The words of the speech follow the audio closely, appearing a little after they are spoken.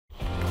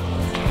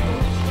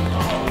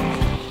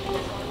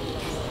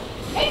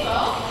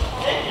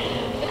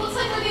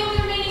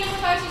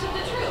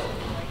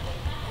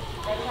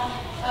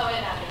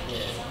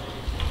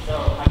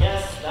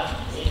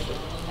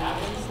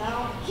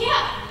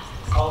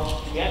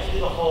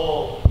the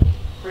whole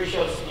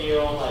pre-show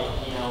spiel,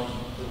 like, you know,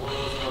 the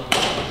rules.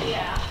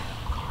 Yeah.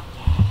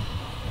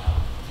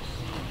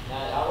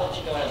 I'll let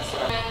you go ahead and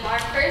start. And our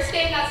first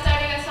game that's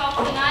starting us off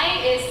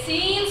tonight is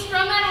Scenes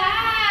from a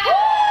Hat.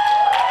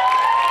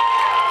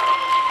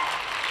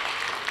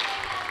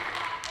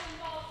 That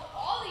involves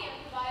all the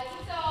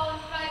improvisers, so all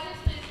improvisers,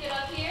 please get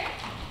up here.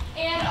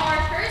 And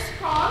our first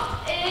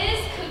prompt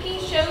is cooking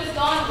shows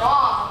gone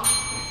wrong.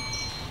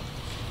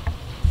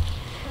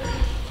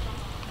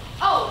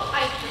 Oh,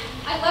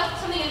 I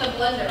left something in the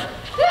blender.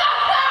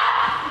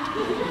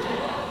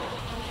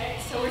 Okay,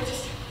 so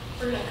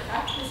we're gonna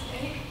crack this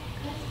egg.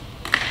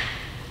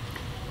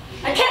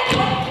 I can't do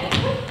it!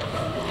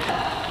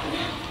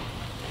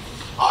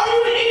 Are you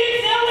an idiot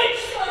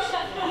sandwich?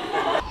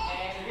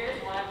 And here's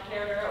my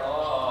character.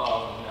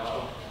 Oh no.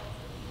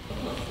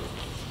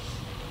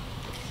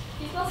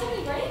 You smell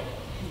something great?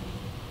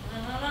 I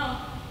don't know.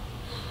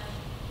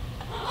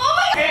 Oh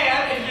my!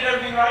 And if you did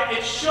everything right,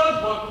 it should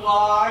look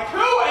like who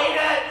ate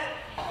it?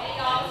 Hey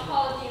y'all, it's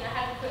Paula Dean. I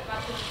had to quit my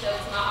cookie show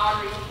so my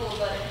arteries are full of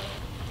butter.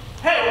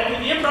 Hey, welcome to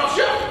the Improv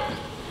show.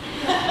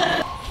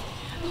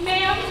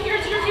 Ma'am,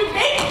 here's your new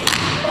baby.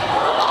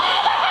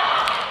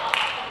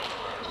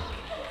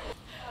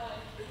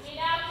 Me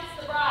now, kiss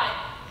the bride.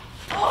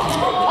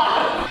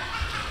 Oh,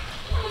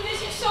 I miss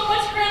you so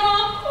much, Grandma.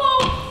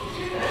 Oh.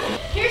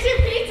 Here's your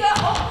pizza.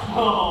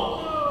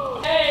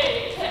 Oh.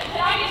 Hey, can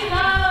I get your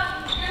number?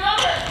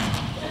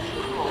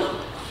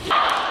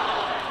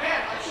 Man,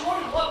 I sure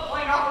would love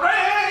playing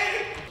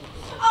operatic.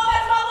 Oh,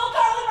 that's my little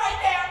Carlin right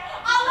there.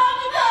 I love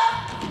you, girl.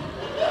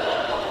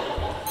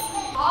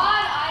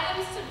 Odd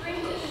items to bring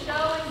to the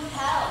show and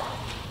tell.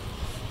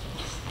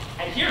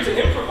 And here's an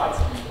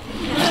improviser.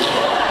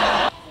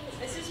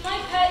 This is my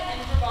pet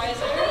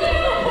improviser.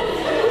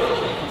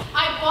 I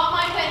bought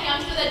my pet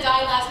hamster that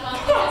died last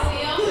month. Did you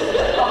see him?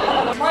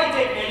 Try to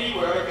take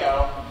anywhere to go.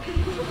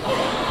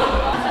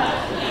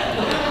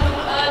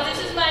 This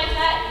is my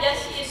cat. Yes,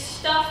 he is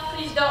stuffed.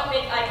 Please don't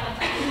make eye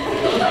contact.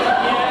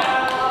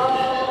 Yeah.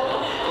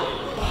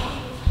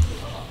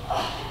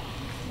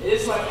 It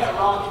is my pet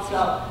rock. It's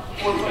about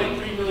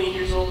 4.3 million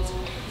years old.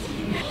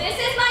 This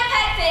is my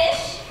pet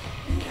fish.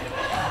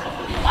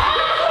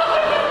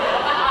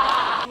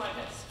 My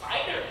pet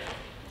spider.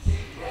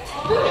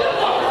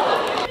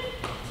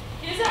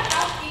 Here's a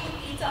half-eaten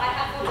pizza I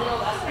had for dinner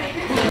last night.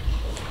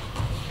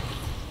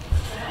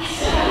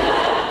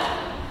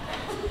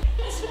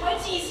 This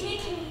wedgie's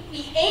making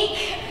me ache.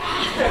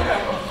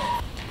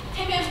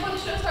 Hey man, before the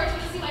show starts, you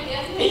want to see my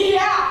dancing?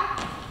 Yeah.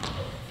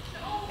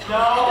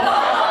 No.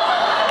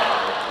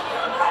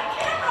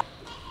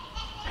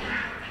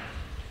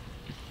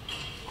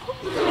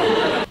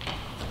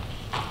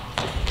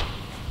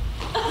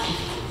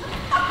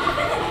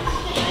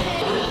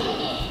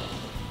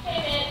 Hey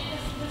man,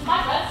 does my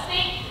butt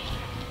stink?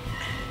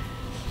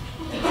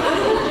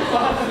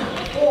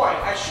 Boy,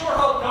 I sure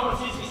hope no one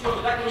sees me steal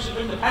the Declaration of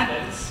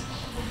Independence.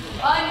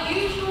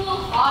 Unusual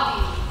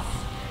hobbies.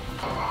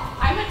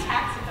 I'm a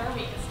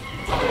taxidermist.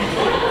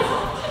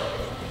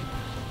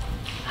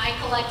 I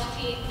collect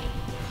teeth.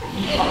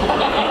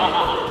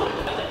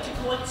 I like to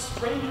collect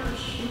strangers'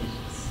 shoes.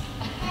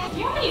 Do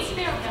you have any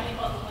spare belly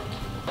button?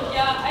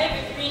 Yeah, I have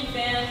a green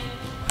fan.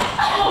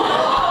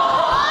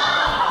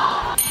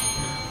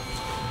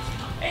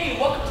 Hey,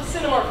 welcome to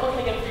Cinemark. What can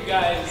I get for you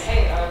guys?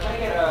 Hey, can I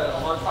get a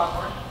large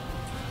popcorn?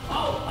 A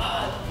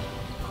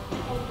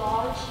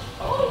large?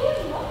 Oh,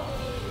 yeah, no.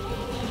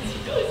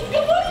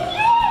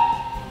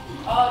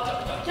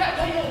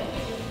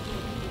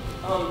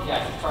 Yeah, I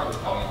think Charlie's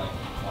coming in like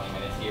 20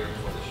 minutes here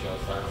before the show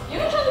starts. You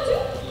know Charlie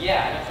too? Yeah,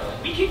 I know Charlie.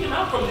 We kicked him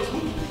out from this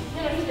movie.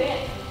 Yeah, no, he's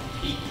banned.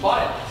 He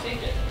bought it,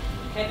 saved it.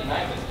 You can't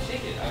deny this.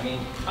 Saved it. I mean,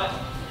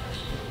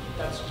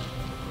 That's.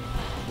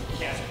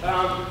 Yes. I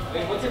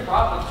mean, what's your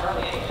problem with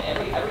Charlie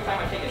anyway? Every time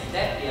I take a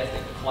step, he has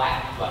to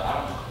clap, but I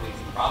don't really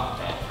see a problem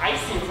with that. I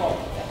see a problem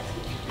with that.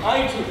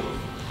 I do.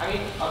 I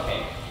mean,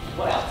 okay,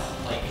 what else?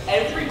 Like,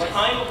 Every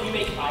time we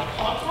make eye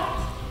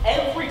contact,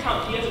 every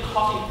time he has a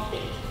coughing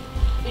fit.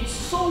 It's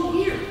so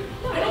weird.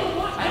 I don't know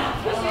why. I don't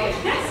know what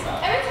you're Yes. about.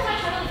 Every time I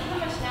try to like, give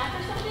him a snack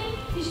or something,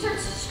 he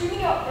starts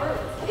screaming out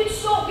birds. Like it's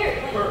so weird.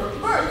 Like Birds.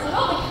 Birds. Like,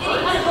 oh, like any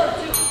kind of bird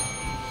too.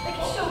 Like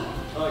it's so.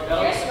 Like,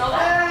 You guys smell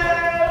that?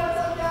 Hey, what's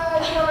up,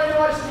 guys? You know ready to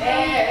watch this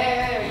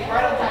Hey, movie?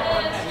 right on time,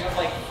 right on time. We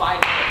have like 5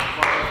 minutes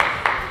before we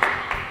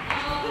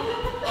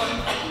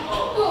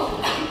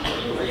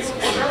Are you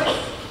Charlie?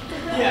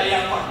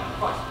 Yeah,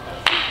 fine.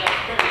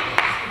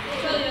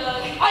 Really,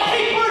 I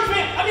hate birds,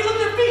 man! I mean, look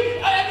at their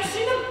feet! Have you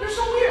seen them? They're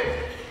so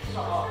weird!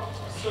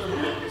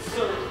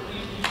 Sir,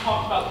 you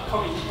talked about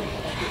coming.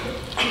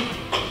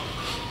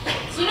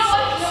 So you know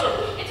what?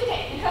 No, it's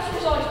okay. The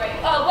customer's always right.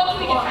 What can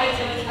we get for you?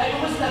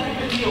 It wasn't that big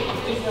of a deal. I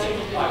think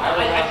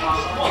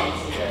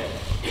once.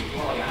 You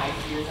want like an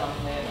icy or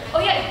something?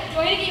 Oh yeah. Do you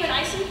want me to give you an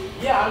icy?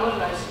 Yeah, I love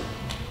nice.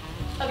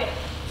 Okay.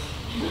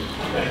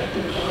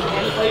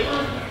 And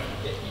flavor?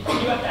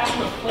 You have to ask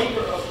the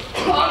flavor of.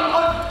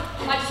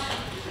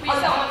 We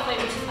just got one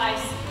flavor, which is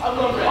ice. I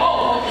love red.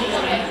 Oh,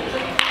 okay.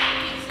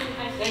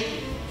 Thank you.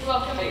 You're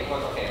welcome. Hey,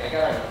 look, okay, I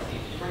got a receipt.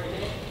 Did you bring your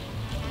ticket?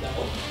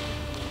 No.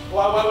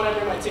 Why would I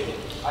bring my ticket?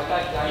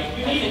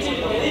 You need a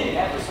ticket to get in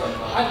every sort of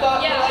I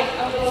thought, Yeah.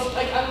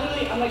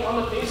 I'm like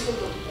on the base of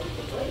the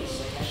place.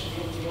 Like, I should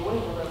be able to go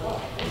in no matter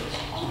what.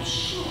 Oh,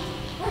 shoot.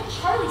 We're at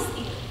Charlie's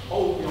theater.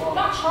 Oh, you're wrong.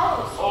 Not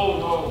Charles. Oh,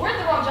 no. We're at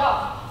the wrong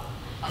job.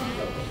 Enjoy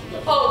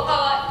your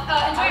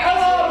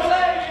Hello, my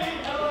lady!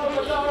 Hello,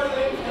 my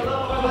darling!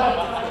 Hello, my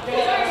lady!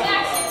 Enjoy your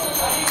snacks.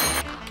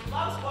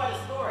 Love's quite a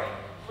story.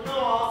 Bruno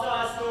also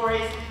has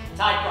stories.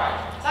 Typewriter.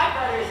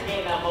 Typewriter is a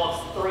game that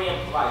involves 3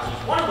 improvisers,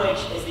 one of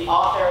which is the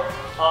author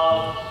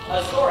of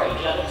a story.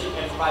 The other 2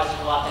 improvisers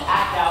will have to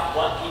act out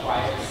what the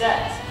writer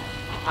says.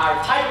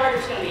 Our typewriter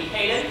is going to be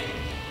Hayden.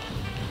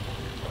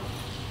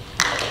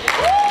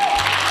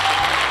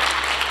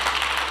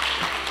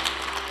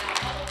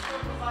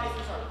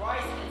 Improvisers are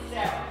Bryce and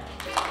Sarah.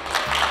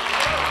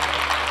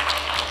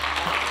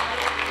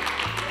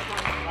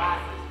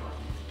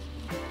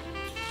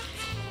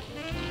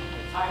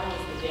 The title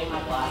is The Day My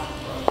Glasses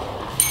Broke.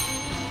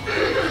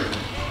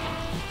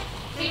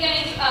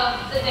 Beginning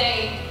of the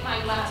day my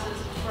glasses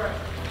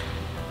broke.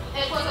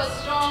 It was a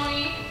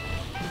stormy,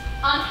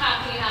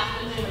 unhappy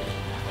afternoon.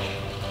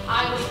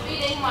 I was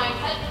feeding my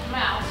pet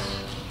mouse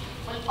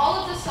when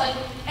all of a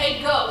sudden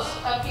a ghost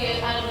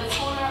appeared out of the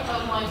corner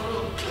of my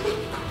room.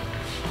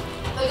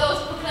 The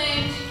ghost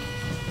proclaimed,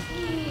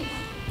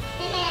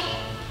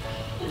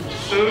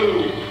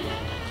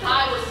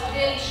 I was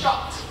really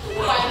shocked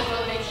by this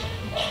revelation.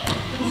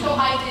 So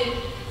I did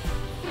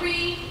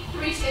 3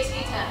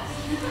 360 tests.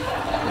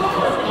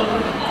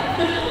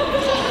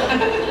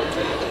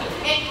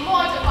 It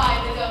mortified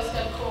the ghost,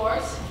 of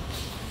course,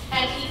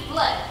 and he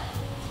fled.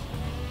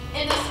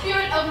 In the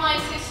spirit of my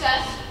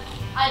success,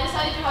 I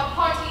decided to have a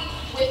party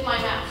with my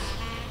mouse.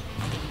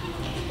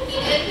 He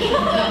did the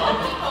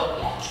hokey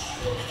pokey.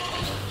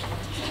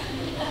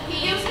 He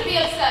used to be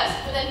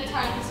obsessed, but then he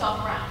turned himself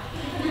around.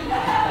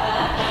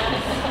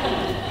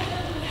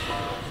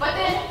 But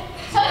then,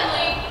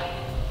 suddenly,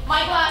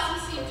 my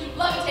glasses seemed to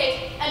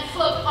levitate and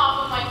float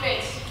off of my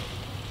face.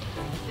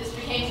 This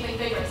became something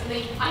vigorous,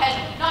 something I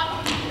had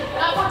not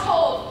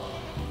foretold.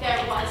 There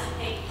was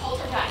a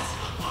poltergeist.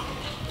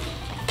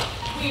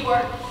 We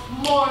were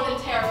more than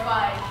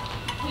terrified.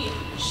 We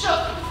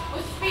shook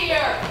with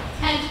fear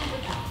and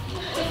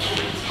with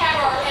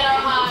terror in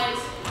our eyes.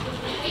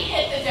 We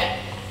hit the deck.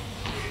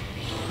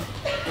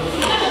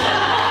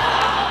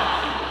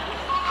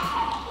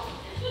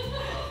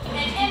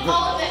 And in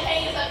all of the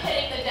haze of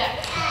hitting the deck,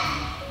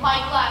 my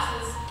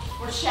glasses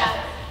were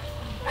shattered.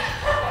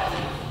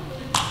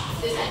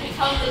 This had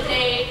become the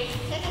day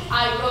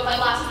I broke my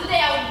glasses, the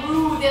day I would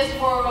rue this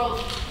world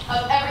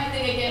of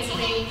everything against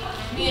me.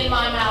 Me and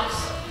my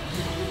mouse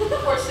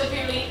were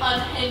severely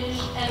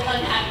unhinged and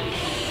unhappy.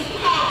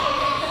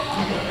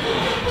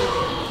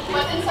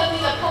 But then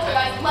suddenly the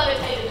poltergeist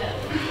levitated them.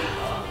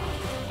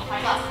 My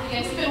glasses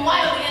began to spin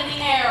wildly in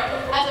the air,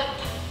 as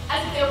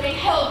if they were being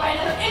held by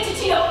another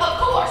entity, of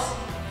course.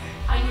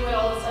 I knew it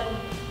all of a sudden.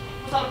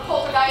 It was not a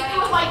poltergeist, it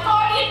was my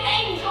guardian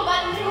angel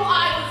that knew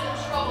I was in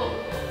trouble.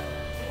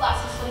 The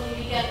glasses suddenly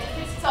began to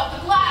fix itself.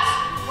 The glass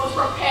was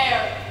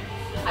repaired.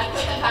 I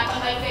put them back on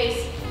my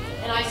face,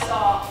 and I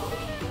saw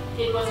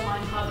it was my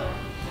mother.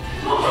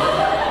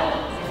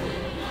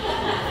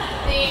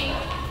 The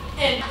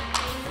end.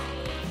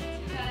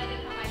 Too bad I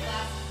didn't have my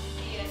glasses to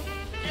see it.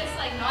 Just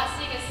like not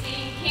seeing a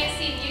scene, can't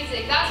see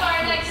music. That's why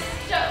our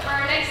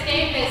next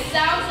game is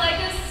Sounds Like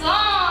a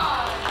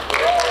Song.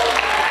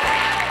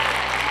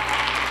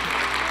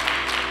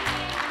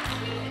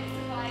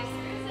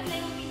 Improvisers, and they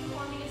will be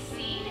performing a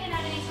scene, and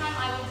at any time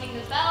I will ding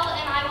the bell,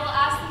 and I will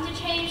ask them to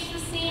change the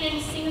scene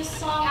and sing a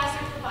song as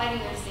they're providing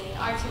their scene.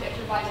 Our 2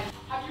 improvisers.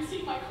 Have you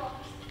seen my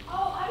crocs?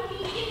 Oh, I would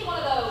need to give you one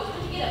of those.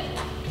 Where'd you get them?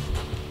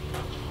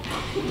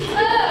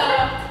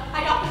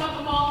 I got them at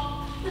the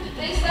mall.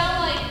 They sound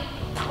like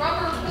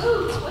rubber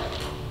boots. What?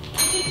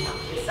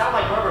 They sound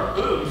like rubber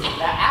boots.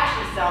 That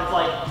actually sounds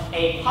like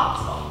a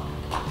pop song.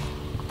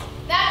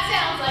 That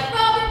sounds like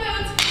rubber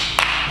boots.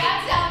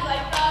 That sounds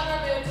like rubber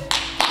boots.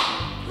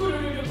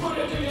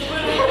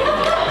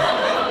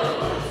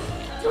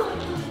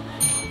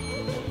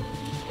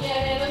 Yeah,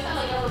 man, those sound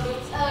like rubber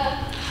boots.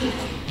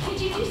 Did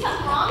you do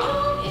something wrong with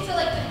them? Is it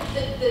like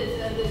the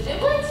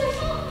giblets or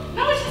something?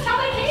 No, it's just how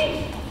they came.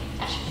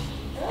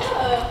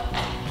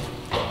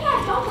 Maybe I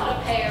don't want a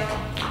pair.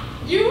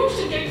 You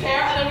should get a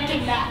pair and then we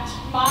can match.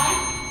 Mine?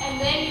 And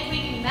then we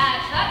can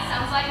match. That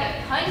sounds like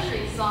a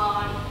country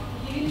song.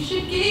 You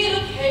should get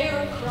a pair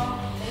of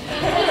Crocs.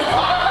 Because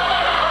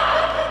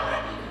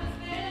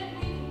then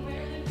we can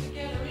wear them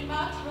together in my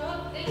truck.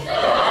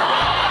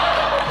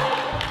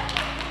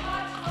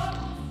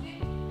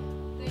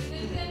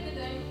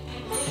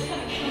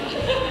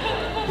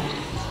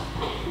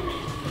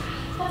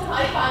 That's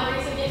my fun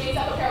reason to give me a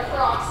pair of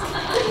Crocs.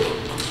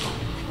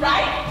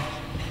 Right?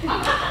 I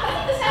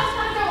think this house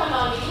kind of growing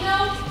on me, you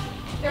know?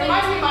 It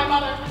reminds me of my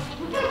mother.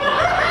 Your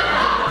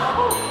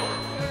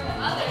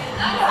mother,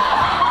 that's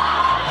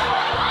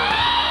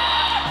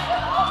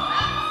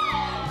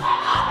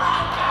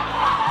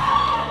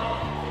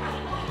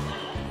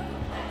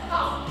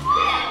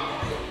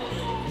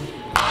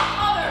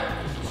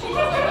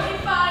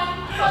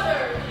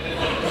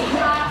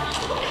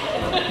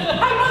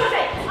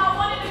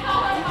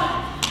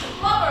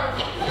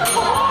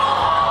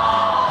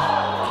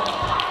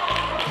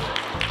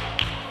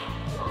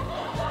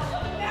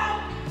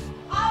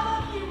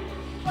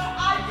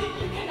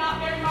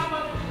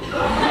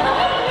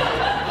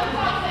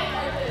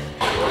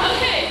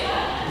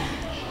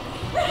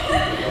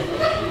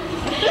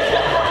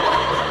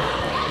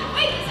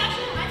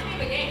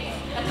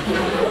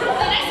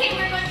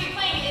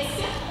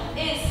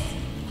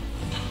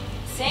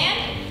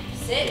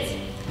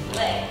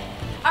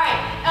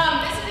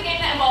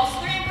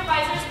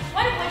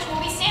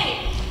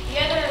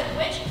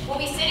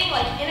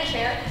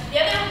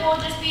will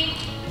just be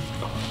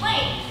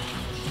playing.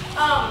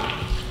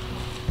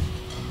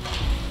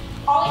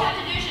 All you have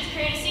to do is just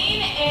create a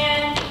scene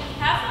and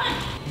have fun.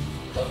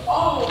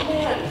 Oh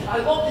man, I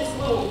love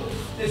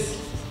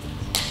this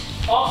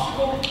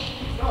obstacle.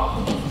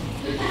 Oh.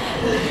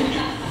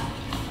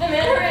 Hey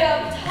man, hurry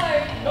up, I'm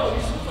tired. No,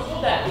 you're supposed to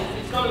hold that.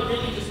 It's gonna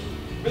really just.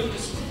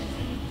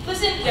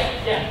 Listen,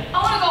 Yeah. I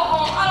wanna go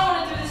home. I don't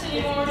wanna do this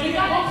anymore. You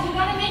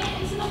gotta make it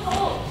into the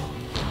hole.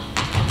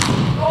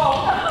 Oh,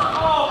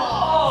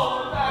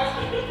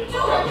 Dude,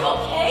 are you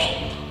okay?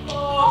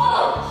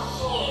 Oh,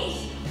 jeez.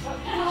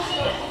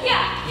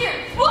 Yeah, here.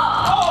 Whoa!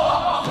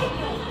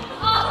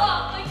 Oh,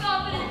 my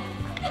confidence.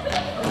 It's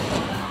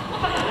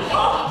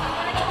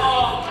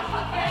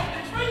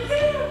right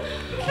there.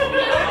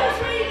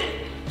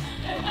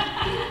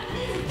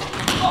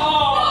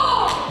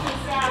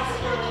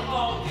 Disaster.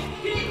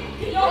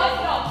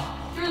 No,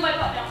 you're in my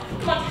butt now.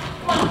 Come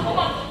on, hold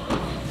on.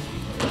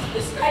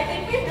 I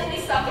think we really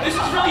suck. This is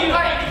really an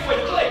effective way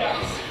to play,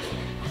 guys.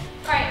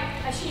 Alright,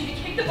 I just need you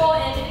to kick the ball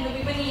in and then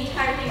we win the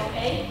entire thing,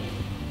 okay?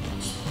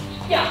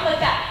 Yeah, like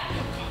that.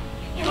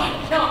 No,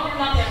 you're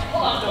not there.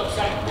 Hold on. No,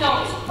 second. No,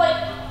 like.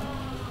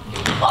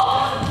 Oh!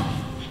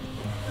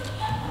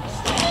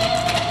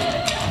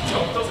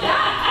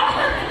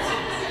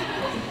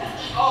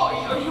 Oh,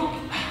 are you?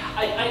 I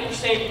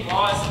understand you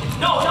lost.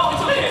 No,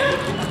 it's okay.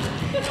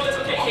 No, it's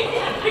okay. Hey,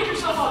 pick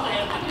yourself up,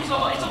 man. Pick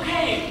yourself up. It's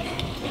okay.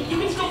 You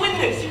can still win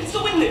this. It's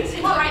right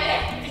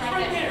there. It's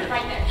right there.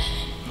 Right there.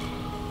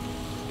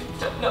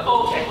 No,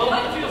 okay. Well,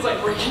 that feels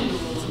like breaking the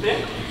rules a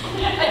bit.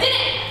 I did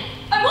it!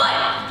 I won!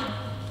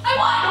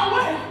 No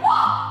way.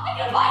 Whoa! I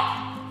can fight!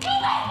 No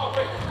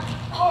way!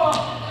 Oh,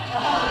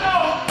 no!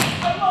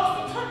 I lost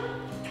the turn.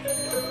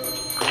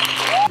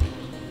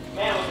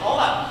 Man, with all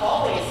that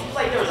falling, it seems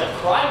like there was a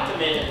crime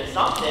committed or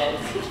something.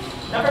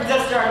 That brings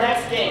us to our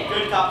next game,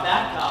 Good Cop,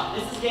 Bad Cop.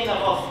 This is a game that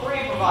involves 3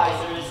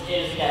 improvisers.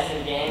 It is a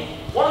guessing game.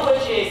 One of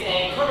which is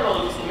a criminal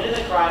who's committed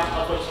a crime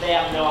of which they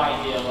have no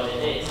idea what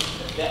it is.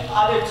 The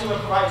other 2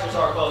 improvisers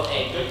are both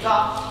a good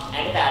cop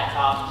and a bad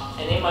cop,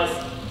 and they must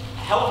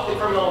help the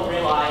criminal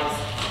realize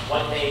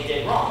what they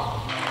did wrong.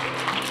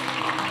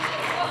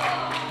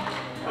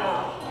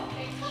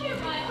 Okay, come here,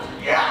 Ryan.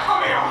 Yeah,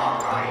 come here, all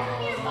right.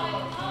 Come here,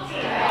 Ryan.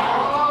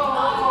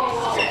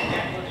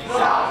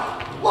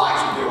 Why'd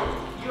you do it?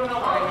 You don't know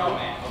what I know,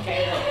 man,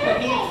 okay? Let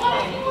me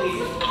explain,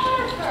 please.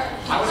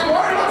 I was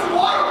worried about some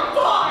water.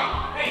 Fine.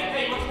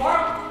 Hey, what's more?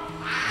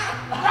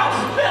 That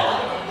was Bill.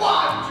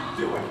 Why did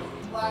you do it?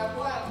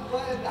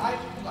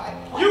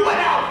 You went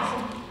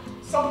out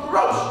some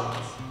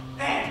groceries,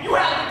 and you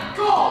had to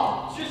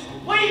go. Just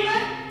leave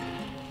it.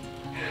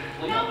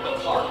 Now, maybe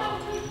you have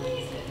a good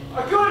reason. A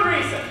good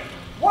reason.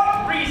 What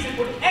reason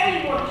would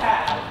anyone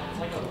have? It's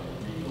like a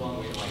really long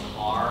way to my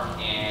car,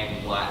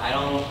 and I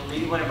don't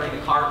really want to bring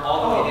the car all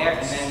the way there,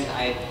 and then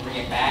I bring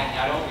it back.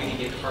 I don't really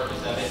get the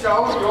purpose of it.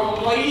 So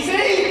you're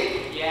lazy?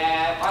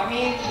 Yeah, I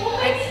mean,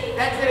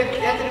 that's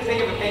an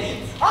thing of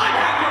opinions. I'm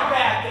having a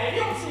bad day.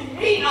 You don't see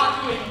me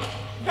not doing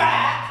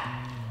that.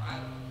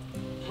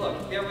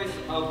 Look, there was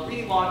a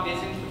really long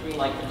distance between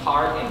like the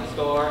cart and the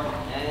store.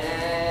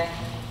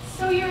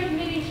 So you're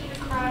admitting to the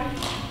crime?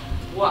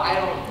 Well, I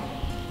don't.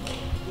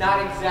 Not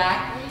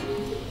exactly.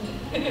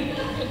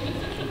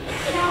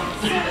 Now,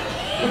 so,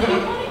 if you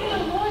want to get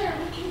a lawyer,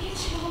 we can get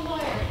you a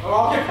lawyer. Well,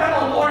 I'll get that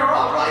old lawyer,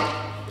 all right.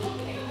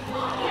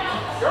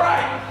 You're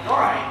right.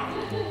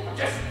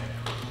 Just,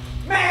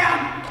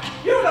 ma'am,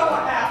 you know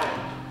what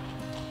happened.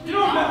 You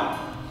don't know.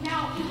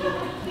 Now, if you could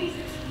please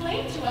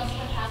explain to us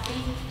what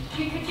happened,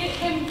 we could get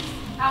him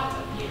out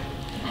of here.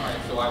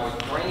 Alright, so I was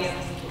bringing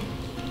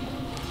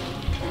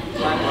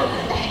my work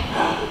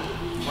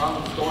from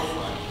the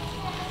storefront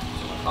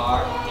to my car,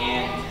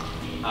 and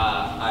I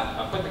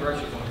put the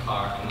groceries in the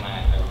car, and then I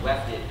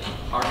left it in the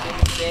parking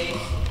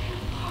space.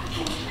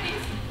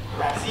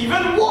 That's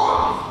even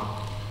worse.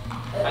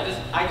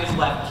 I just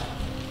left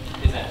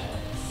his end.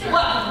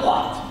 Left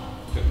what?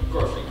 The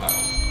grocery cart.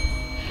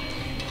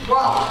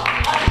 Well,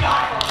 I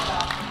got it.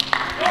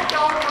 Don't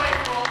go away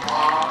for a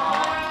while.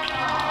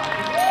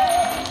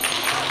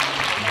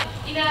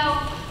 You know,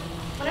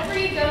 whenever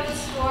you go to the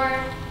store,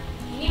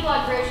 you need a lot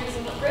of groceries,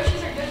 and what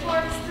groceries are good for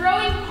is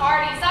throwing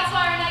parties. That's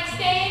why our next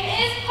game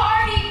is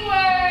Party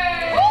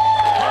Word!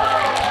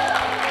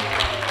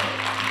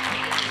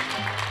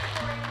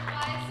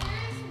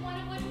 Advisors, one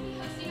of which will be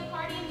hosting a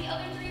party, and the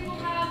other 3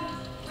 will have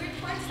weird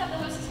quirks that the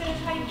host is going to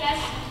try to guess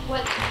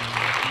what. I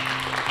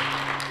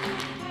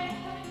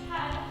haven't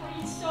had a party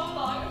in so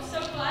long. I'm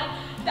so glad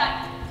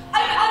that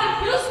I'm out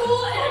of middle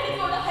school and I can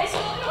go to high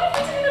school, and my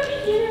friends are going to be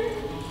here.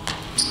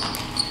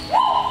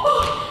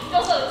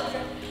 Don't slow this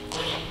down.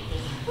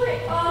 Okay,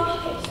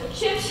 so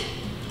chips,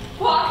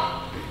 guac,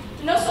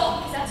 no salt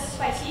because that's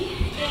spicy,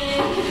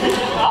 and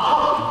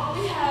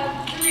we have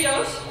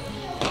Doritos,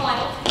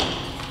 mild.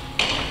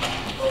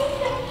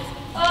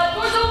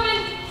 Doors open.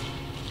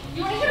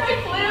 You want to hear my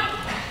flute?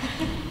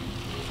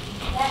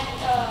 That,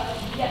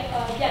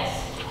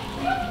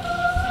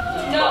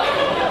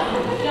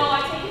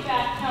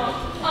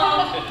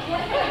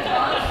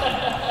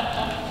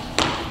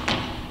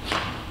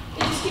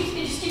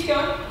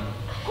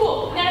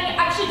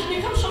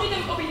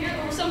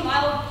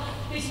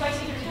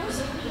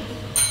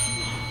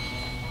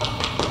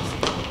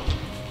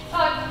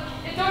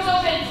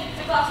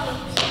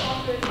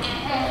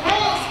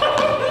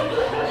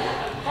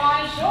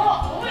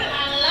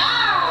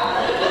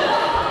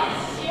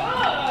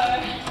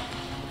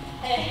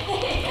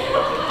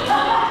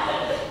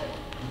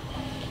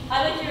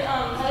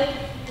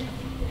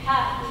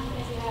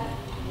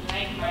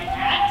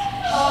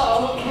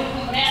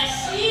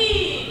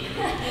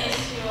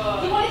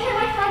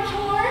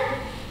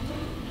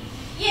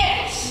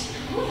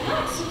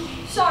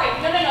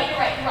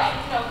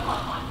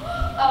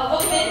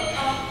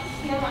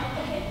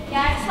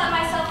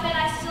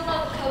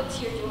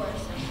 your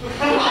doors.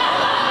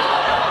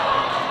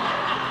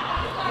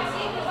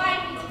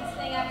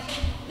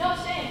 No,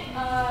 same.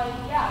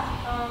 Yeah,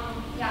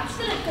 I'm just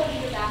gonna go to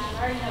your bathroom. I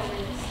already know where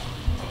it is.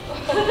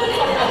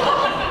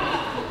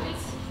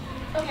 It's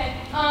okay.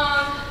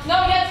 No,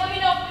 yes, let me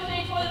know if there's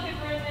any toilet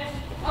paper in there.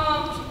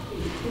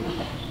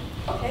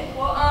 Okay,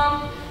 well,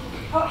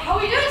 how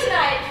are we doing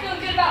tonight?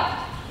 Feeling good about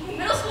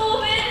middle school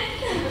a bit?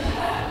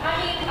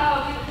 I mean,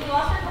 we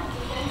lost our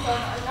competition, so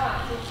I'm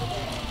not.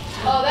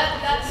 Oh,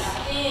 that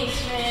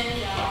stinks, man.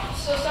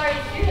 So sorry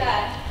to hear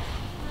that.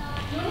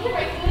 You want to hear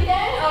my food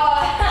again?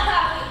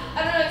 I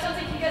don't know, it sounds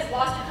like you guys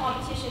lost your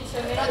competition, so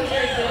it may not be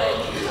very good.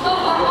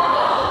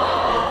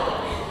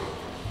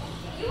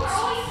 You are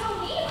always so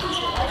mean.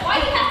 Like, why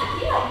do you have to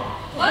be like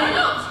that? Well, I don't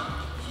know.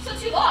 Since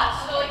you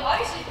lost, so like,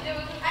 obviously, I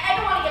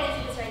don't want to get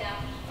into this right now.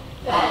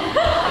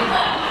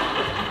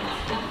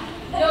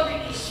 No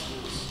big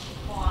excuse.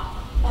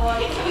 Do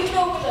you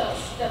know where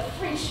the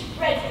French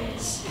bread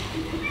is?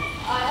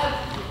 I have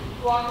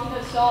walked in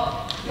the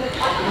salt, but I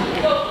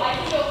can go find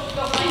some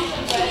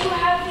bread. Do you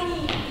have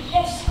any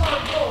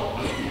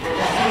escargot?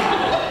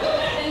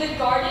 In the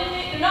garden?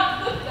 They're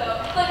not cooked though.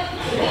 Like,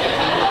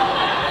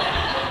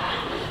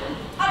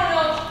 I don't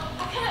know.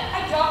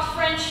 I dropped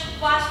French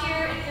last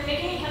year, and you're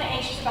making me kind of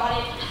anxious about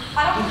it. I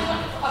don't really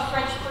want a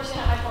French person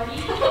at my party.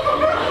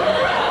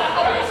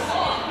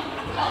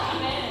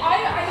 I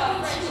go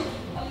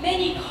to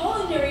many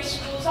culinary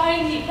schools. I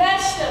am the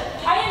best.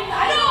 I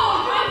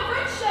know. I'm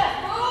French chef,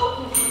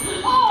 bro.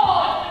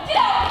 Oh, get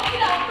out,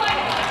 right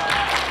now.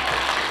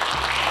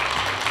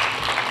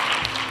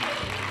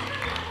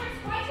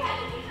 Why do you have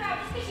to kick her out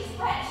just because she's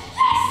French?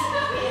 Yes!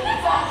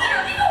 That's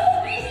literally the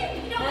whole reason.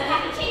 You don't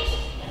have to change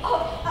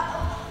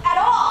at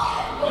all,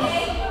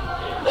 okay?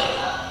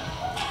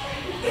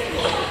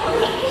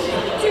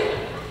 Dude,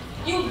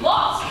 you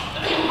lost.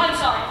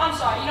 I'm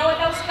sorry. You know what?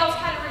 That was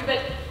kind of rude, but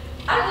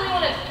I don't really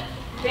want to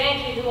ban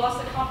kid who lost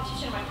the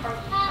competition at my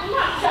party. I'm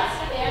not just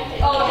a ban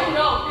kid. Oh, you're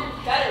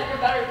better.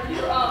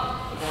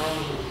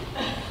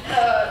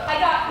 I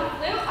got a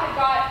flute, I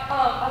got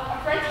a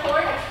French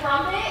horn, a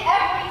trumpet,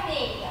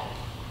 everything.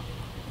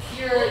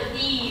 You're the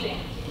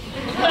band.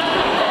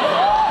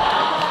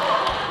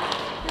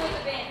 You're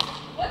the band.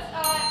 What's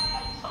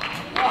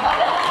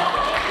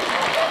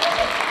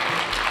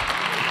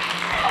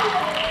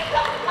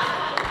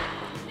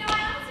No, I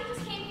honestly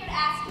just came here to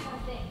ask you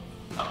one thing.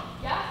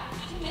 Yeah?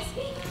 Did you miss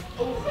me?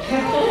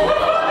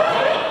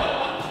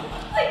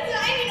 Like, did I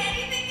mean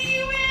anything to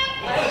you, man?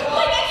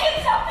 Like, I can't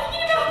stop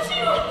thinking about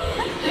you.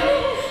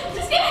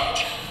 Just kidding.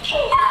 Is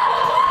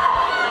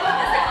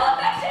that all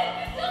affection?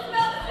 You still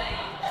smell the same.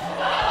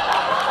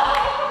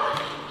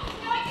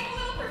 You know, I get a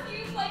little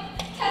perfume, like,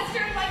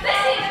 tester in my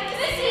mouth.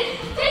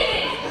 Listen,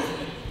 David.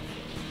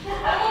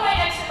 I want my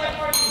ex at my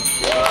party.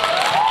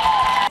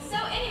 So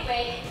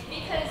anyway,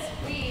 because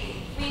we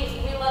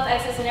love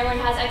exes and everyone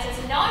has exes,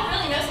 and no one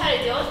really knows how to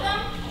deal with them,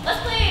 let's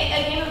play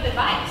a game of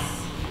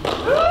advice. A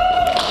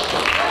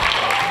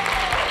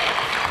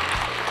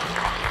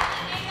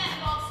game that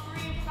involves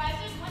 3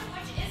 improvisers, one of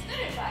which is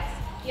good advice.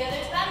 The other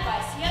is bad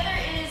advice. The other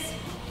is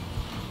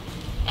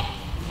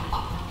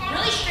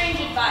really strange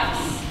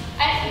advice.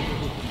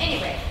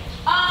 Anyway,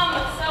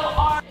 so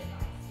our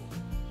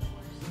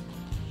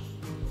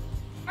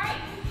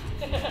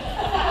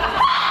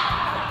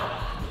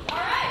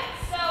Alright,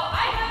 so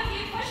I have a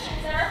few questions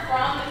that are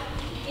from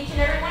each and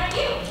every one of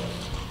you.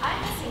 I'm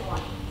missing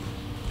one.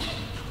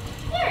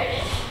 There it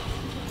is.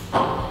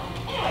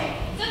 Anyway,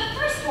 so the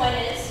first one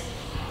is,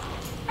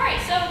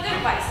 alright, so good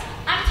advice.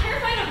 I'm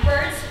terrified of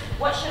birds.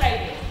 What should I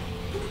do?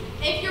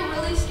 If you're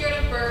really scared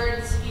of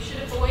birds, you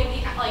should avoid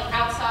the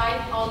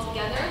outside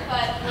altogether,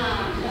 but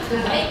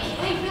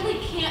they really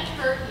can't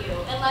hurt you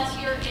unless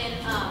you're in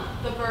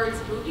the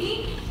bird's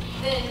movie.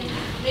 Then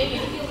maybe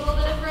you can be a little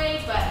bit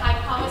afraid, but I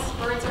promise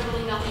birds are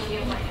really nothing to be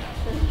afraid of.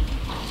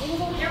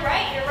 You're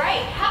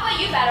right. How about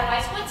you, bad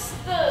advice? What's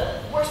the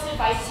worst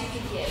advice you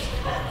could give?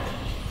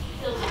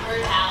 Build a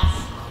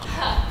birdhouse.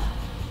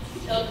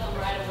 They'll come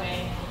right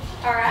away.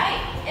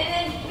 Alright, and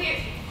then weird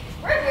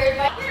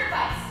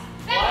advice.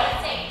 Back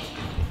on stage.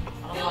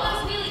 Fill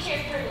those wheelie chair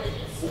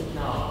privileges.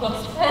 No.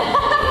 Question,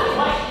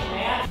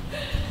 man.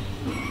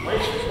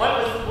 What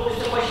was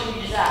the question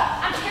you just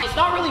asked? It's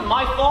not really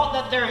my fault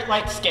that they're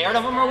like scared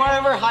of them or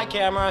whatever. Hi,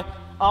 camera.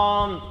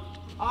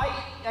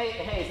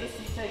 Hey, is this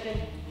seat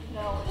taken?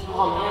 No.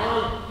 Oh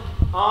man.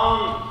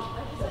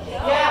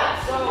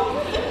 Yeah. So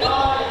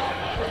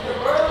the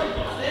bird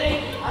thing,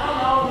 I don't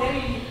know.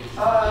 Maybe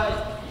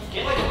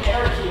get like a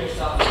parakeet or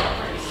something. I'm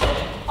pretty sick.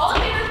 All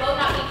in favor of vote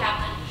not be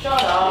captain.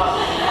 Shut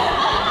up.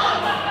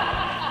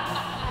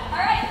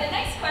 Alright, the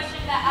next question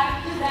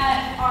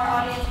that our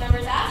audience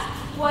members asked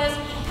was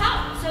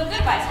how? So good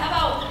advice.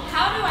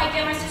 How do I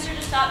get my sister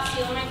to stop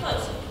stealing my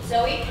clothes?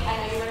 Zoe, I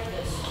know you're ready for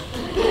this.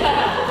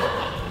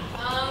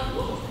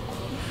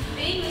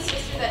 Being the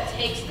sister that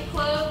takes the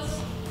clothes,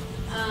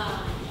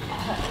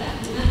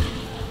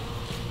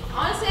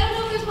 honestly, I don't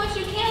know if there's much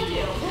you can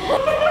do.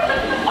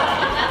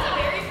 That's a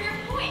very fair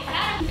point.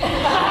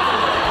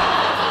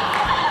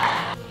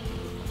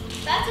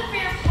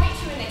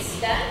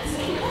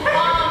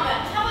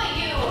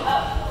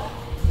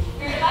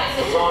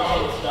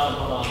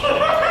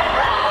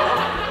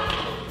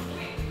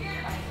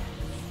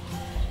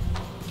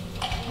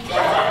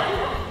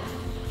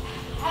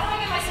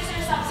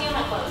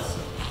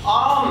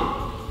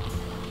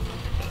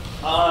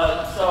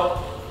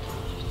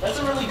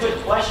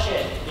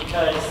 question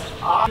because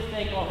I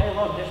think, oh, hey,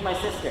 look, there's my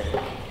sister.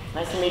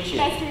 Nice to meet you.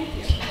 Nice to meet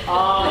you.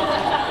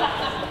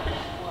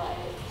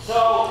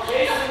 So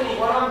basically,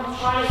 what I'm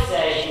trying to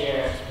say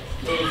here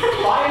is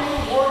buy a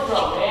new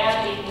wardrobe,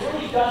 man. It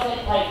really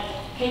doesn't like.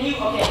 Can you?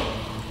 Okay.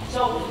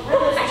 So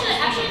really,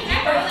 Actually, can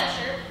I borrow that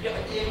shirt?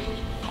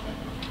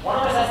 one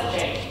of us has to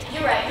change.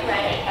 You're right.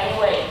 Okay,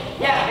 anyway,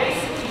 yeah,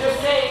 basically just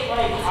say,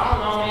 like, I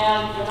don't know,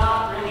 man, you're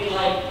not really,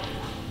 like,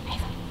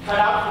 cut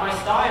out for my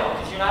style,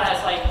 because you're not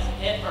as, like,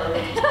 hip or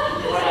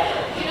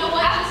whatever. You know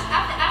what?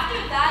 After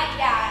that,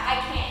 yeah, I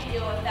can't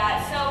deal with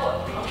that. So,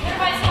 what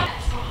advice?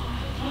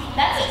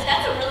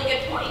 That's a really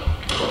good point.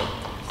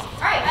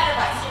 All right, bad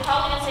advice. You're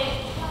probably gonna say,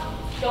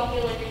 don't be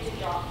allergic to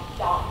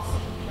dogs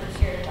or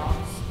scared of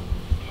dogs.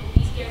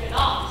 Be scared of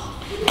dogs.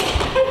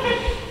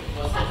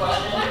 What's the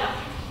question?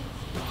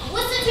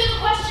 Listen to the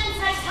questions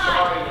next time.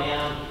 Sorry,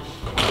 man.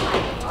 Oh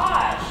my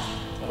gosh.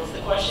 What's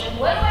the question?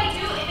 What do I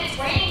do if it's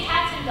raining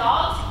cats and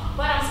dogs,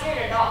 but I'm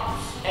scared of dogs?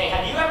 Hey,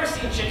 have you ever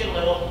seen Chicken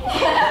Little? What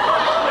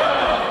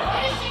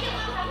does Chicken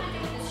Little have to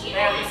do with this?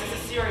 Man, this is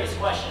a serious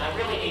question. I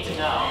really need to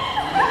know.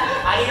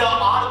 I need an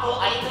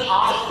audible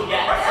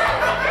yes.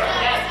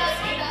 Yes,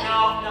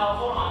 no,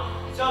 hold on.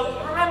 So,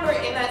 remember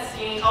in that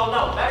scene, oh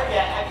no, better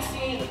yet, have you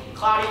seen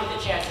Cloudy with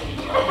a Chance of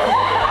Meteor?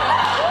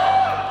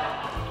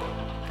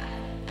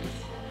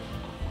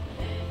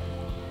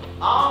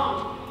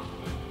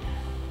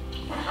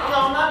 I don't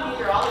know, I'm not a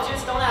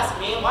meteorologist, don't ask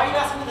me. Why are you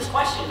asking me this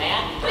question,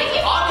 man?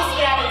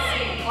 Obviously I haven't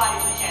seen Cloudy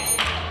with a Chance of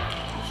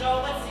Meteor.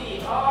 So, let's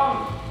see,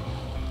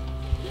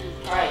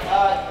 alright,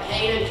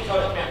 Hayden,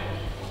 Dakota, come here.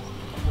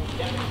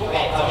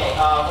 Okay,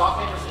 rock,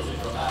 paper, scissors,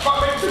 real fast. Rock,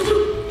 paper,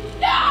 scissors!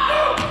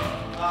 No!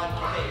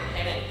 Okay,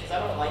 Hayden, because I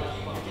don't like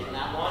you, I'm getting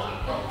that one,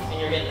 and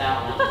you're getting that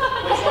one.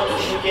 Which one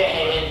did you get,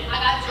 Hayden? I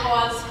got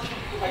Jaws.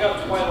 I got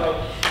Twilight.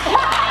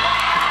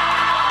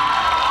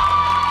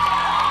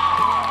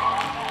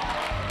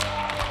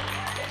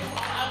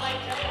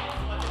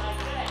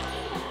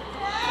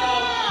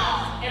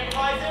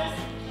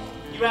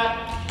 You have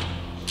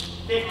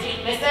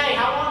 15. Miss A,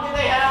 how long do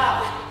they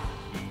have?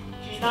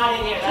 She's not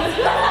in here. That's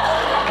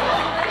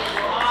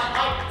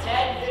like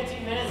 10,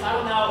 15 minutes. I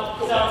don't know.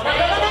 So, wait,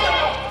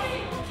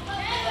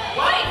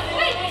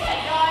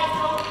 guys,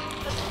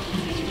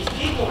 these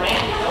people, man,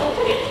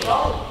 it's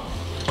dark.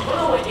 I don't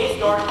know what is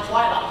dark.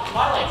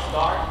 Twilight's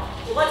dark.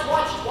 Well, let's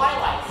watch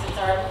Twilight since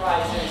our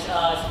improvisers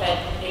spent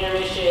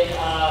intermission.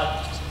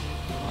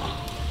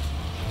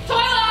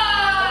 Twilight!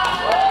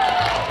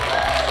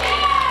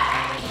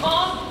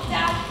 Mom,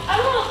 Dad, I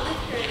don't want to live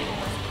here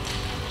anymore.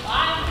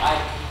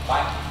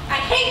 Bye. I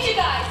hate you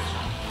guys.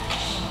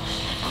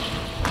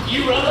 You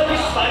run like a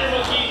spider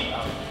monkey.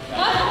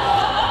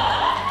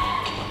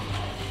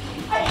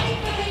 I hate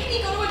when you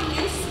go to a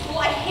new school. I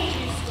hate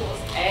new schools.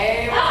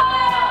 Hey,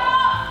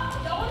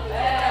 Don't want to be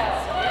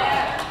friends.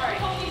 yeah.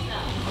 Alright, homies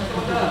now.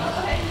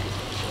 Okay.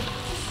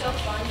 This is so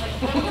fun. Like,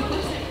 when are we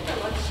going to sit for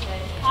lunch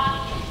today?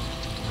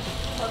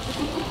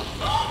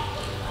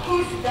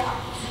 Who's that?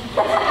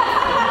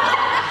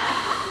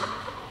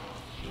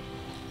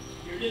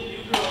 You're the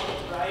new girl,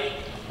 right?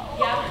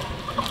 Yeah.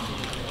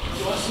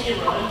 You want to see me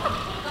run?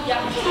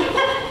 Yeah.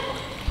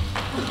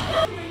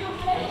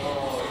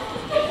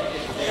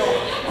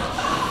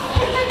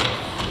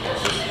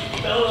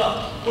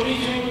 Bella, what are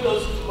you doing with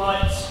those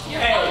mutts?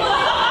 Hey!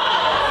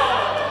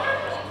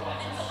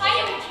 I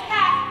am a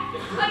cat.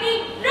 I mean,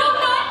 no,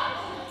 not.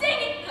 Dang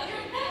it.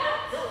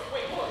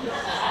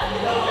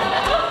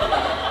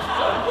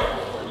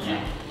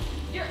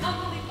 You're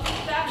unbelievably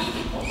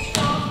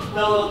fast.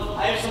 Bella, I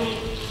have something to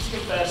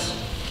confess.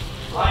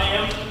 I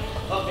am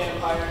a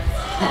vampire.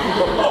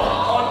 Oh,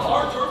 on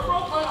our turf, bro?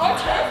 On our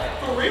turf?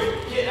 For real?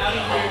 Get out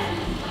of here.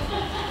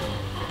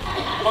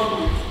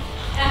 Unbelievable.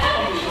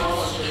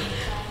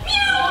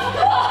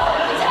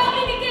 It's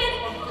happening again.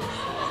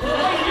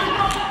 Right here,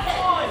 bro. Come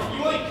on. You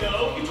want to go?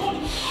 You told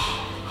me.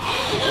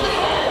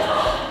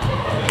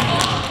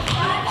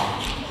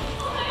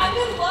 I'm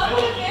in love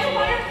with a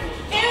vampire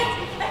and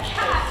a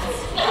cat.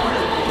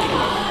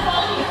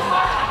 Follow your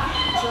heart.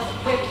 Just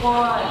pick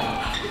one.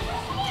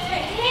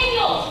 Hey,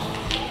 Daniel.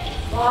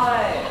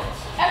 What?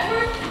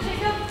 Edward,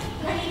 Jacob,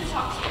 I need to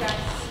talk to you guys.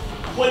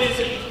 What is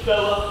it,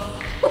 Bella?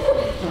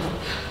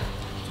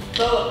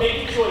 Bella,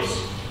 make a choice.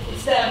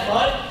 It's that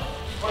mud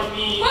or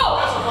me. Whoa!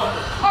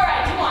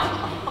 Alright, come on.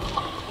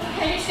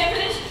 Can you stand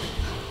for this?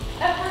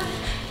 Edward,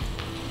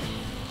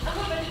 I'm a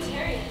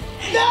vegetarian.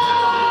 No!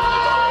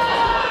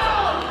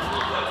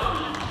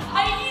 I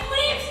eat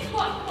leaves!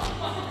 Come on, come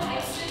on.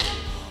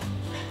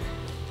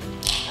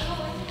 I'm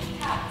allergic to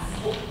cats.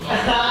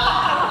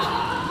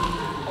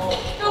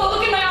 No,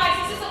 look in my eyes.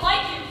 This isn't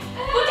like you.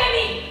 Look at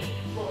me.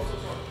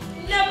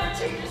 Never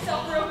treat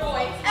yourself for a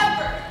boy,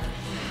 ever.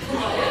 You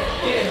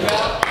did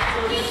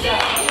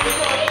it.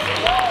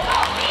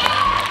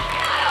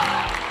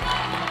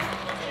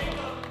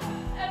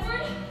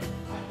 Edward,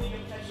 I think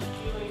I'm catching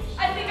feelings. I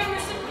think I'm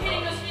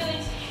reciprocating those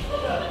feelings.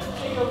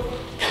 Jacob,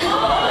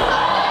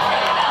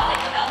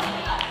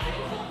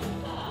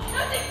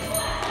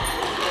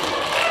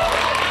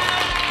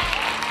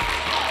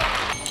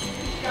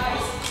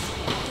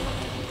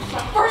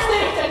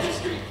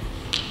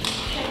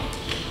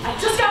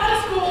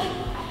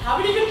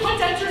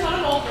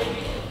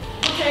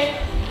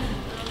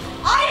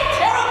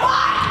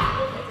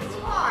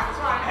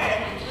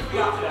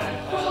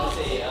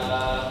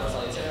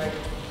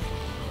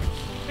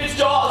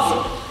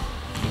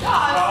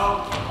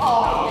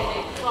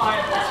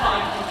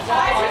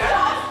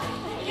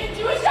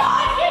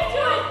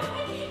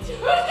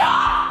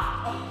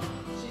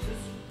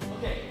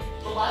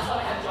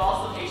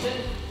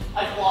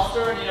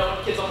 monster, and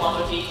when kids don't want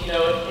their teeth,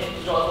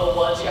 and draw a little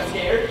blood, she got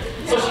scared.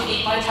 So she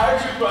ate my entire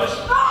toothbrush.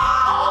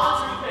 All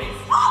the toothpaste.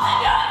 All the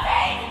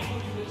toothpaste!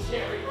 Including the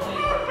cherry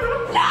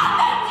flavor. Not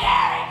the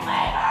cherry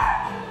flavor!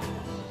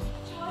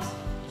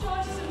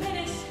 Jaws is a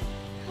menace.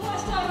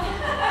 Last time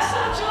I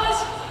saw Jaws,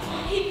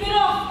 he bit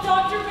off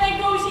Dr. Van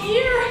Gogh's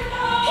ear.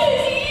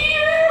 His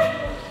ear!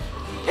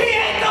 He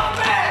ate the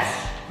fish!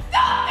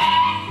 The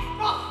fish!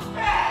 The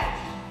fish!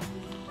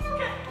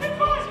 Okay, that's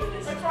fine.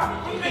 That's right.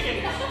 What are you thinking?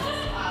 I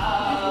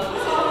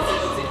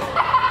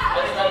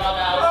just had my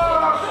mouth.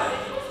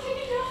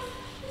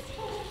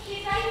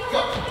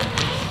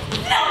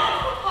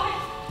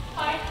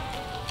 Hi.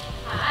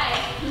 Hi.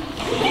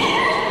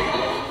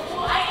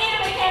 Well, I ate a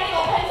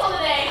mechanical pencil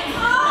today.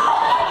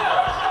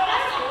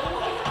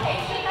 Hey,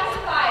 she got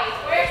surprised.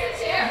 Where's the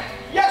chair?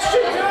 Yes,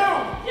 you do!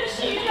 Yes,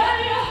 she got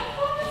ya.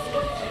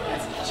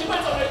 She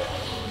went on it.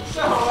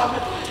 So,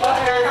 Sit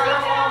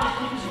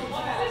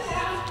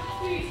down,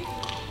 please.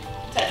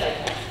 10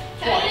 seconds.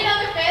 Can I get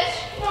another fish?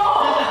 No.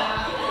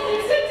 Can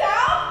you sit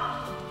down?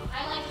 I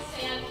like to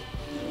stand.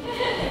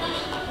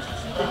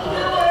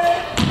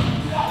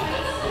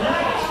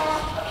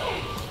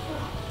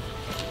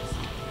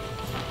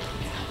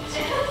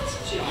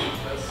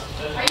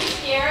 Are you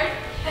scared?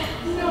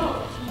 No.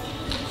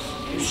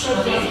 He's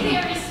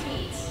very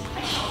sweet.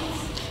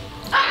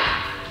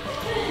 Ah!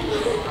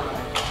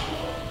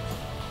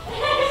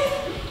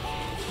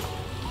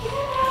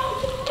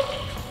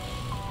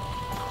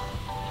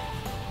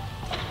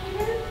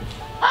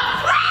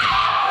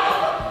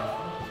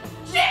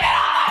 She bit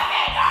on my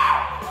finger!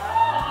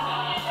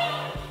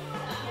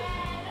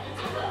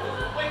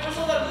 Wait,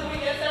 whistle that blue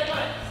again,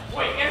 second.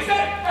 wait, is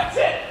that? That's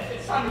it!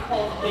 It's time to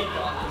call the big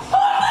guns. Who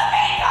are the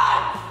big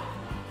guns?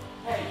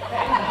 Hey,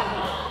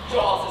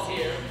 Jaws is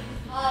here.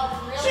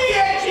 Oh, really?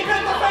 she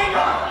bit the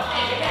finger!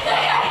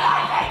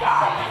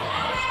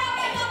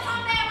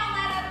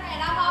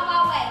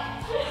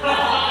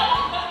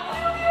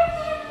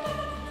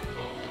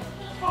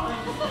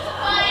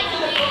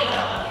 Finally,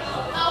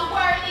 a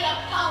worthy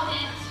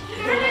opponent.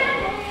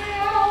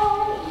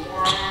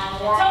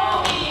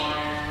 Tell me.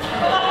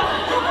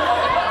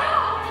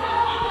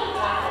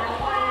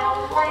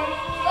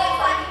 Looks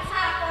like it's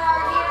time for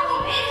our yearly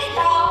visit,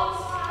 dolls.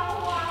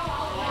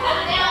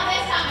 Now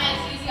this time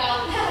it's easy, y'all.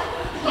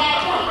 Yeah,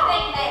 you keep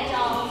thinking that,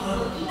 dolls.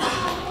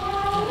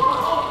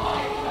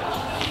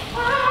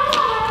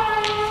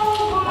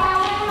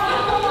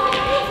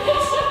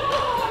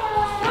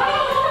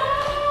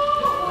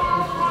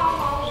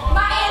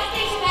 My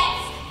instincts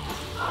next.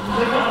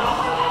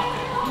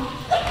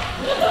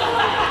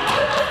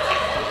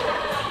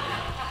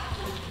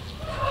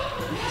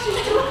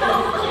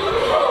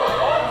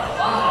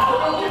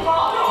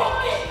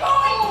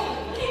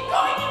 Keep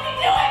going, you can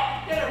do it.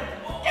 Get her!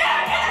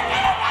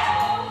 Get her.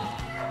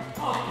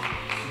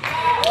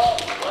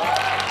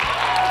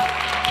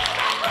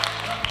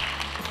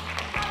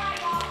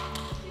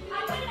 I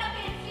put it up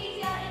in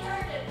easy and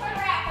turned it, put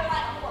her after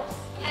like a horse.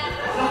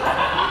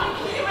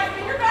 Get my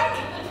finger back.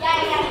 Yeah,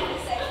 you can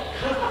say it.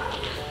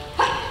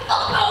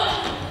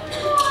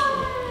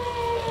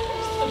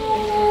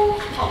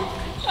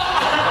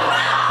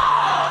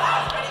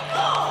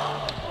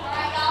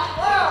 Alright, y'all.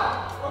 Well,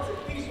 looks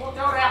like things worked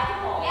out after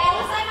all. Yeah,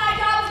 looks like my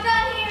job's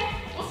done here.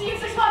 We'll see you in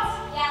 6 months.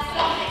 Yeah, see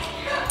y'all next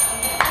year.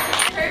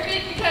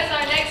 Perfect, because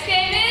our next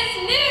game is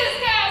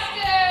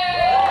Newscaster!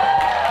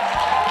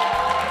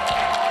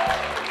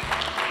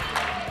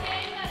 A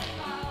game that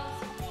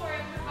involves 4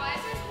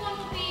 improvisers. One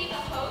will be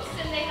the host,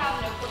 and they have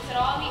no quirks at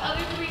all. And the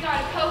other 3 are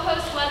the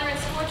co-host, weather, and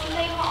sports, and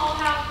they all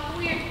have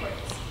weird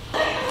quirks.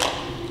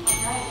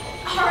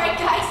 Alright,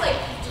 guys,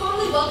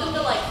 totally welcome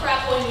to,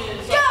 Crap Boy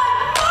News. Good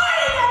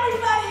morning,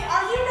 everybody!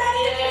 Are you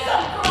ready to do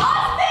some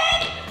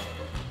CrossFit?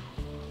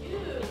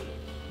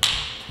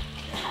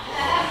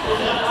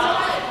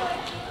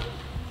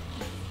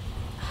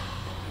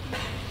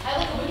 I had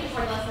a wicked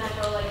party last night,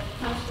 bro.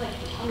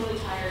 I'm really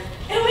tired.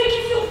 And we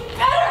can feel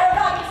better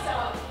about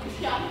yourself.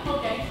 Yeah,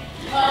 okay.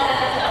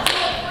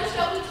 First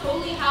up, we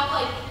totally have,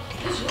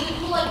 this really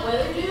cool,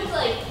 weather news.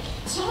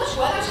 So much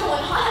weather's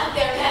going on out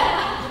there,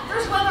 man.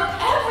 There's weather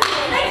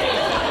everywhere.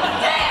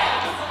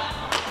 Dance!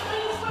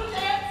 Ready to swim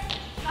dance?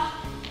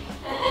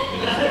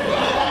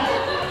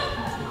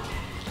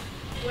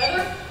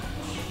 Weather?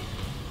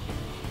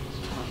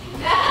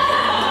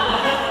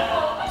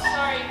 Oh, I'm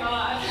sorry,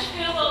 I'm just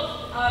feeling a little,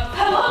 I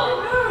love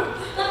your moves.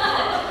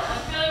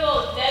 I'm feeling a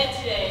little dead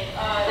today.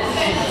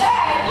 Hey,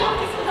 you want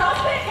to do some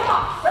CrossFit? Come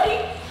on, ready?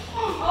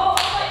 Oh,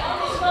 my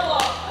arm is fell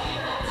off.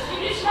 You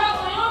just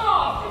knocked my arm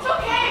off. It's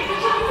okay,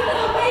 because you're using it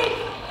as a weight.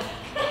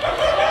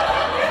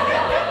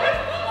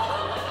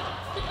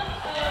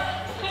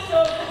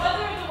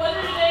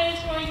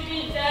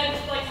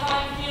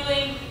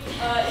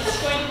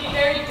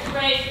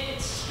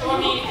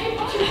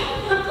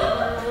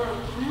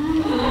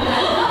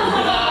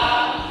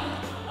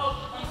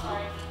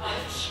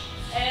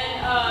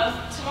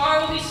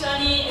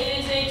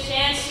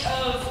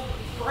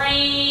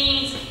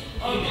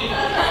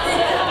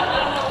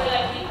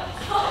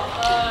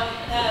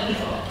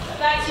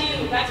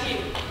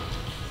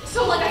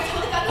 So like I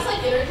totally got this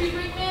like energy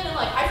drink, man, and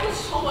like I feel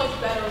so much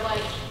better.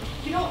 Like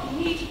you don't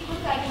need to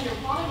put that in your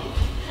body.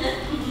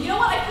 You know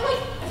what? I feel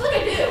like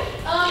I do.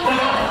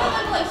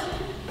 I'm like,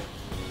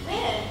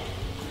 man,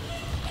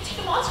 I take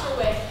the monster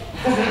away.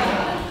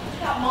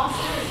 That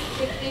monster is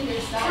good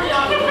fingers. Like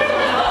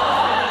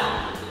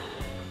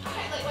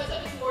what's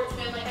up in sports,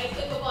 man? Like I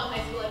played football in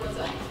high school. Like what's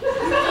up?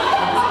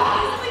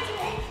 Like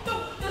today,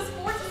 the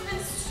sports has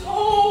been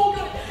so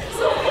good.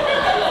 So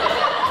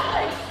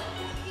like,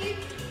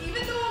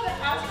 even though the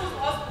Astros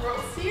lost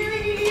World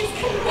Series,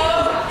 it's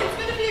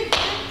gonna be a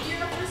good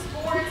year for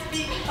sports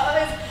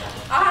because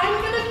I'm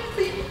gonna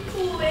be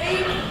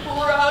playing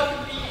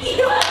rugby.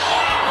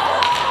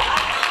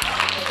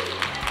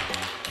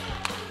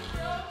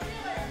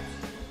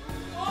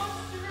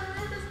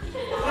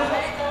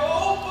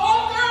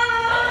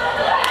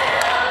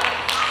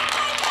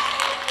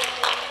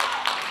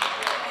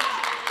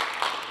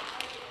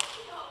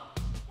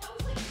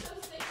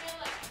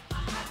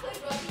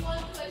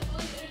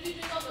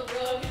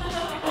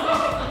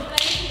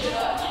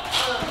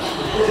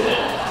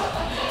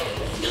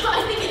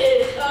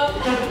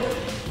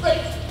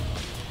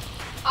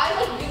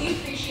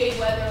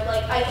 Weather,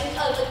 like I think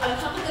like I'm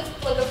kind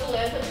of like a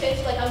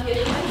philanthropist, like I'm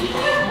getting my degree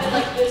in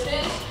like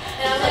business,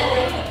 and I'm like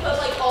ready to put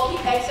like all the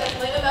excess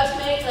money I'm about to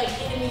make like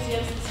into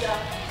museums and stuff.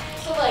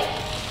 So like,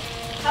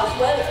 how's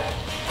weather?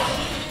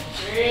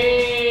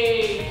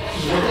 Great.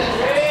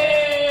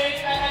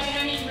 Great. I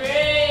mean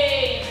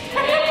great.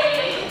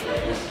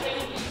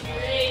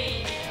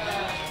 Great.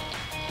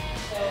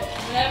 So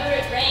whenever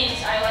it rains,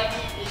 I like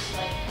to just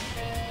like.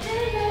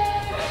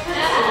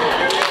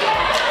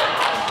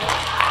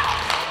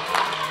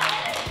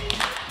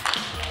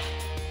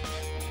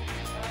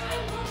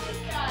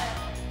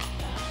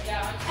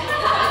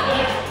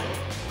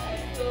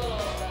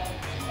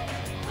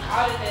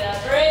 How did that?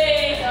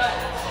 Great!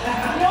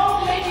 You know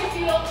what made you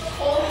feel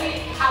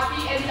totally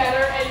happy and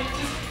better and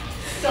just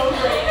so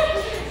great?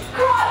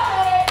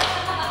 CrossFit!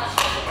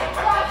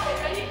 CrossFit,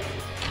 ready?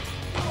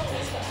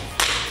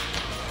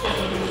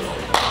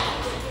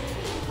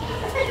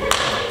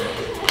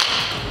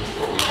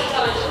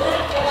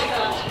 Oh my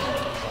gosh.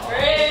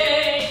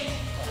 Great!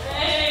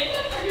 Great!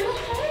 Are you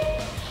okay?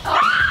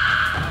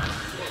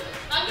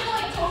 I'm gonna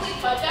like totally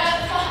cut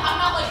that. I'm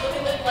not like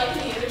really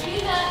liking the energy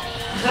in that.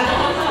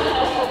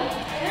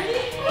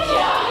 Energy?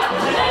 Yeah.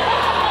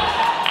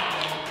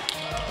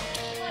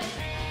 Like,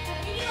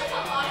 we need like a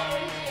lot of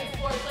energy in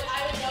sports. Like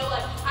I would know,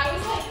 like I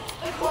was like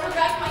the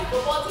quarterback of my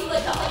football team,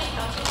 like the honey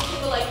council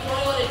meeting, but like you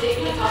want to go on a date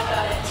and talk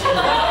about it.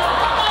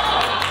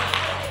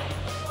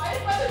 Why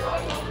is weather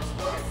going over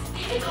sports?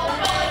 It's all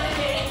about like the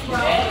dating, bro.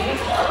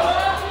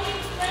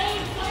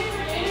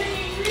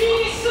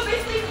 So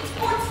basically,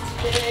 sports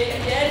today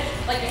again.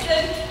 Like I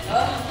said,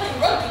 playing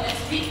rugby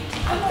next week.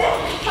 I'm dead.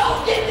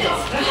 Come get this.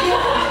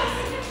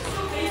 So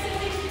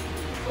basically,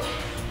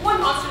 one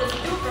monster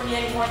doesn't do it for me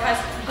anymore, guys.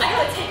 I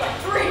gotta take like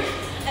 3,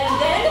 and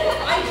then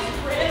I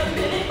just ran a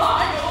mini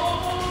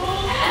mile,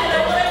 and I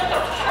went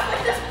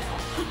like this.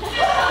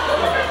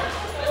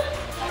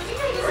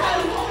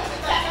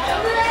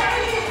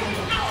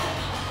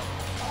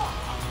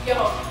 Yo,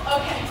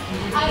 okay.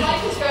 I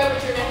like this guy over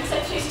here, man. He's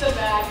like chasing a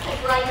bag,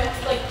 like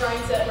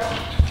Brian said, bro.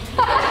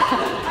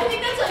 I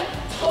think that's like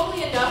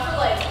totally enough for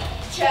like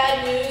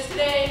Chad News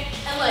today,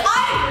 and like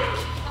I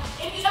agree.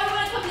 If you ever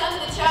want to come down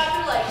to the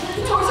chapter, like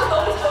the doors are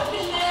always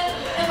open, man,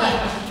 and like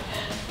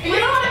you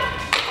know what?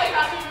 Like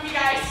happy for me,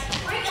 guys.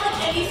 Bring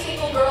like any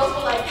single girls,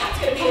 but like that's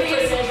gonna be a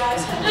good day,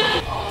 guys. So next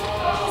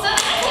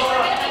week we're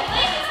gonna be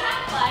playing this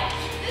half play.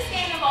 This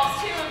game involves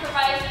 2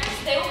 improvisers.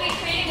 They will be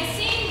creating a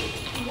scene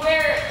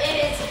where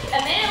it is a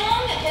minute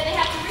long, and then they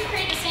have to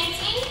recreate the same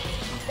scene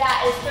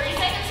that is 30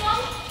 seconds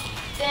long,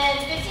 then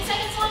 15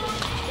 seconds long,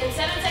 then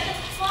 7 seconds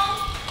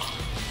long,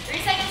 3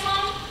 seconds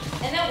long,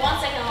 and then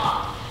 1 second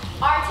long.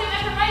 Our 2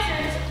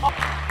 improvisers are...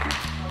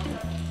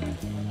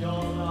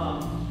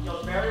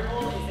 Your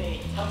variable is a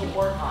tug of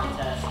war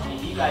contest,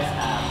 and you guys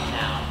have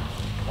now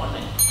 1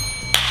 minute.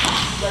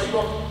 Ready,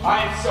 go.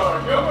 I am so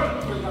ready.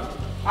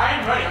 I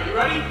am ready. Are you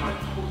ready?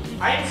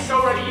 I am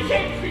so ready. You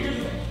can't figure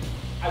this.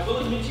 I will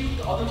admit to you,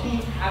 the other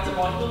team has a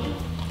bodybuilding.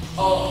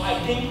 I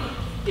think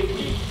if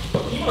we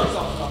believe in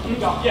ourselves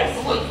enough, yes,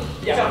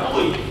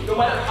 believe. No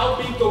matter how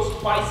big those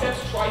biceps,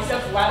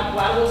 triceps,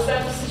 lateral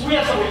steps, we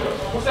have something good.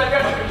 What's that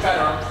got to do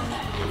better?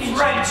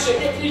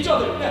 Friendship. Each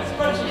other, yes,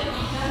 friendship.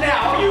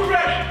 Now, are you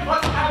ready?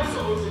 Let's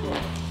absolutely go.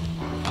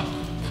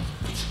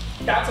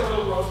 That's a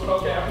little gross, but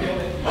okay, I'm feeling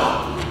it.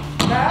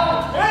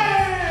 Now,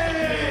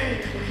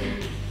 hey!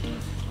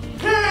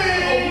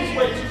 Hey!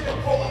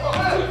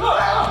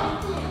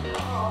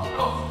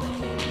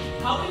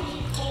 How did he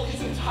pull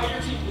his entire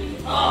team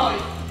with? Are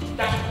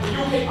you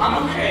okay? I'm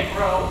okay,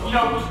 bro. You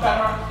know who's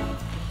better?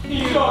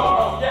 You,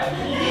 bro. Yeah.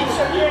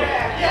 Hey.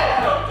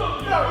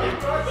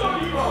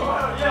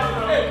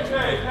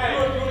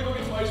 You wanna go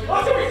get some ice cream?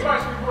 Let's go get some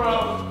ice cream, bro.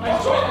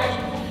 Actually,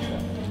 before we do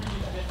that,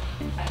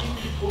 I think we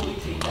should totally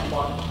take that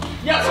body.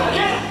 Yes, let's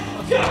get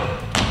it.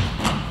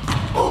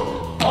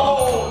 Oh,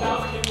 now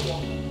it's a hit the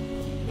wall.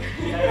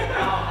 You guys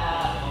now have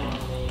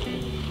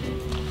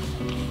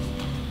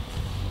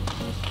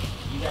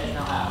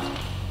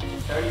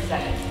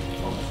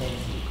seconds. On the same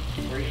team.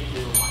 3,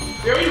 2,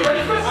 1. Are you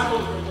ready for this? I'm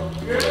totally ready for it.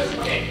 You ready for this?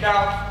 Okay,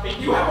 now,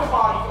 you have a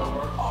body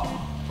builder,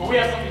 but we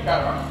have something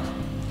better.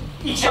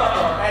 Each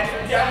other.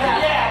 And, yeah.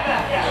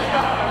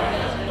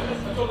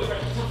 I'm totally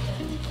ready.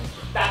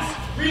 That's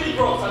really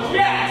gross.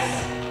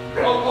 Yes!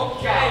 Oh,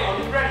 okay. Are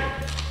you ready?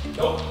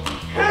 Nope.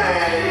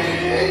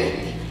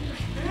 Hey!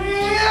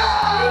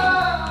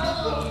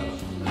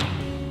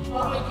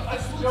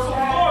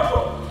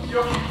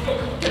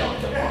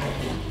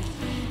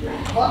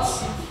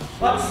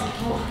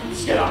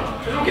 Let's get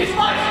up. Okay,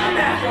 fine. You're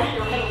mad. You'll hit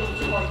your head a little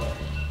too hard there.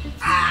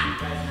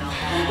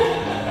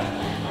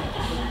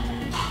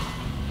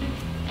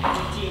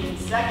 15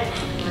 seconds.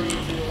 3, 2,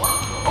 1.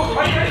 Okay,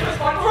 are you ready for this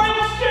one?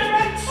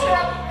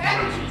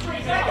 Energy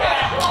drinks.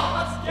 Come on,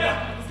 let's get up.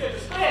 Let's get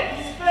this. Spin.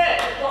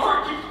 Don't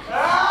hurt you.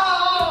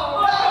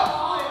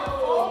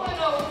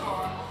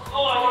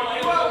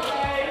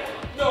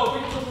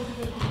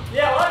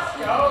 Yeah, let's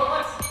go.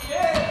 Let's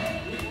get it.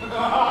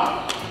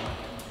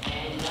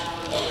 And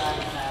now you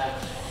guys have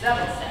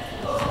 7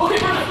 seconds. Okay,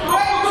 Brendan. Go.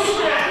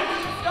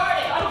 Start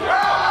it. I don't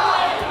care.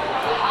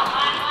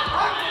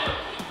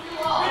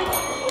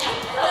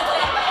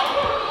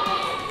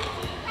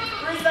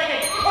 3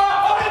 seconds.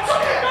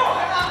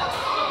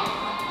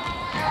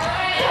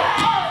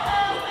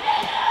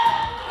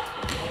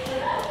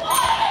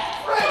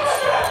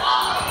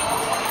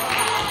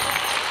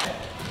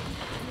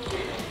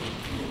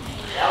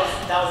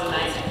 That was a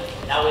nightmare.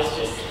 That was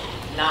just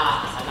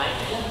not a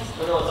nightmare.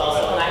 But it was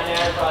also a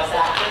nightmare for us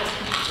actors.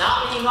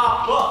 Not being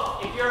off book.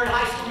 If you're in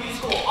high school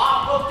musical,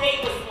 off book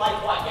date was like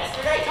what,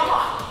 yesterday? Come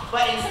on.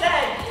 But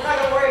instead, we're not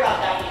going to worry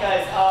about that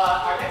because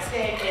our next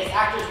game is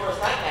Actor's Worst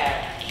Nightmare.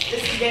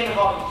 This is a game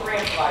involving 3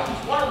 improvisers,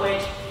 one of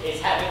which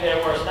is having their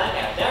worst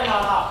nightmare. They're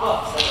not off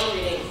book, so they're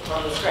reading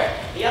from the script.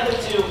 The other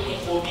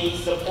 2 will be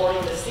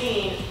supporting the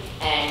scene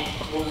and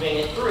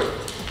moving it through.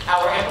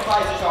 Our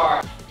improvisers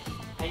are,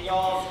 and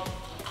y'all's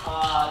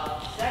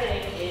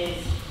setting is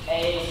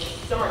a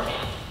summer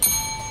camp.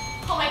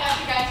 Oh my gosh,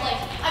 you guys,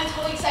 like, I'm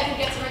totally excited to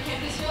get summer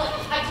camp this year. Like,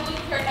 I totally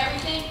prepared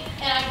everything,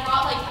 and I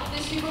brought, like,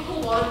 this super cool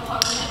water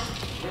pump.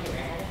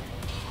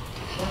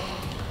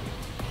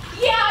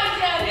 Yeah, I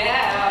did.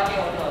 Yeah,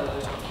 okay.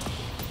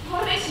 You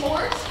want to make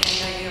s'mores?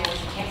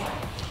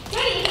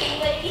 Good evening,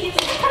 ladies.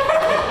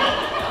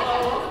 Hello,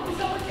 welcome to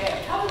summer camp.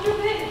 How was your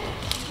day?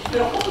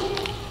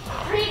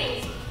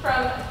 Greetings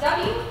from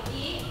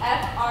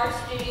WEFR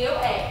Studio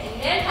A in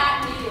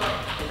Manhattan, New York.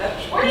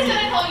 We're just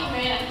gonna call you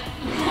man.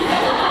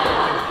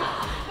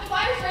 The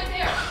fire's right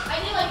there. I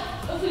think, like,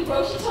 if we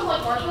roasted some,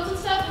 like, marshmallows and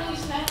stuff, and we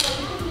smashed, like,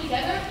 we put them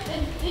together,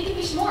 then they could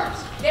be s'mores.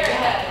 Very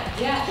good.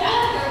 Yeah.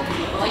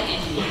 Like it.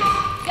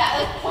 Yeah,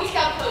 like, Boy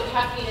Scout code, you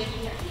have to be an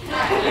engineer.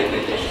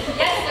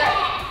 Yes, sir.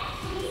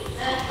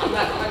 I'm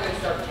not going to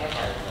start a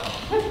campfire, though.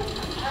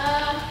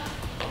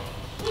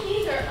 Me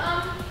neither.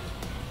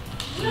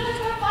 You know how to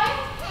start a fire?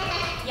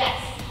 Yes.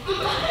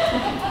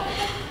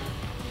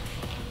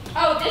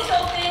 Oh, this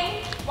whole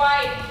thing? Why,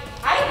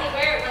 I only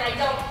wear it when I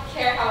don't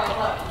care how I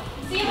look.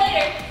 See you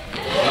later.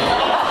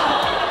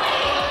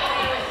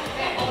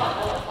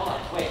 Hold on.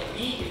 Wait, if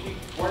we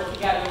work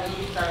together, we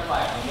can start a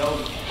fire. I know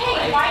we can. Hey,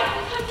 right? why don't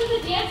we come to the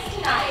dance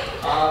tonight?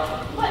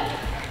 What?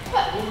 Who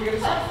are we going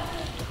to start?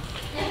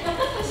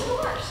 The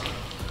s'mores.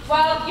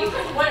 Well, you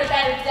couldn't want a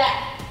better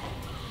death.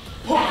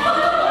 We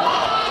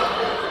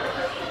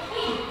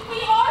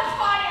are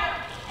fire,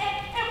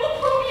 and we'll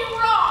prove you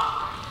wrong.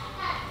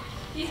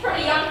 He's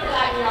pretty young for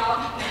that job.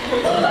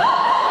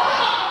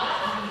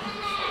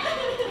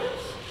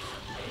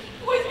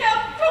 Boy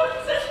Scout code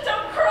system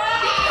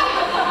crack.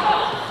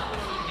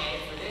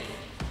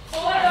 Boy, oh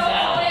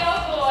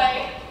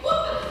boy.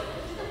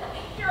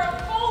 You're a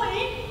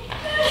bully.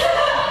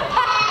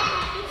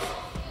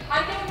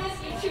 I'm gonna miss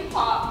you too,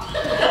 Pop.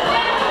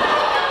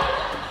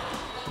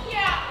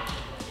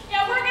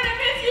 Yeah, we're gonna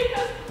miss you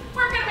because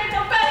we're gonna make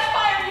the best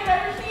fire you've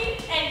ever seen,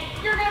 and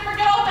you're gonna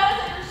forget all about us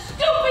and your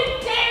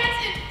stupid dance,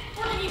 and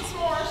we're gonna eat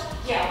s'mores.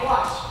 Yeah,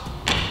 watch.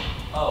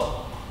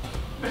 Oh.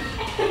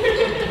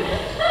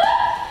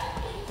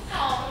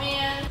 Oh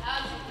man,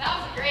 that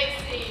was a great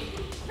scene.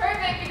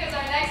 Perfect, because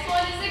our next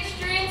one is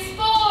Extreme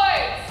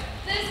Sports.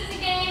 This is a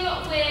game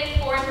with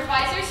 4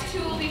 improvisers.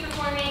 2 will be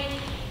performing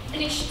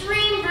an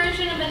extreme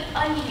version of an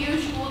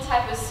unusual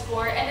type of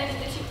sport, and then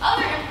the 2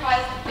 other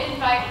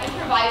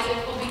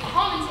improvisers will be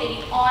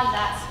commentating on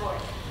that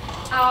sport.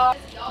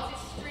 Y'all's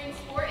extreme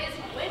sport is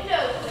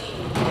window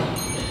cleaning.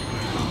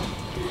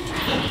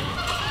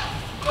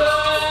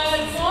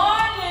 Good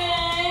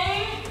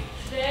morning!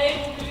 Today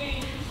we'll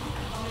be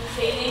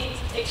commentating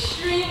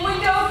extreme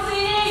window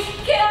cleaning.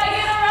 Can I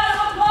get a round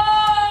of applause?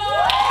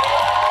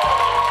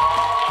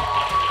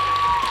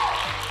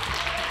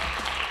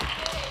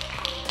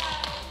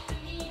 The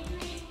mean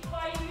green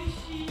fight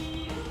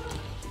machine.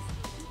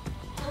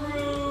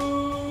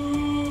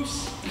 Bruce.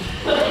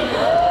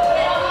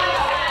 And on my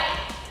side,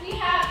 we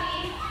have the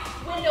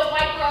window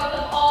wiper of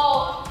them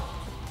all.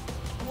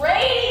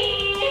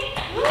 Brady!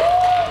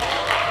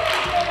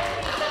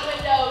 The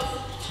windows.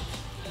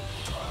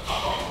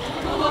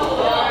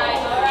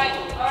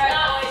 All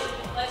right.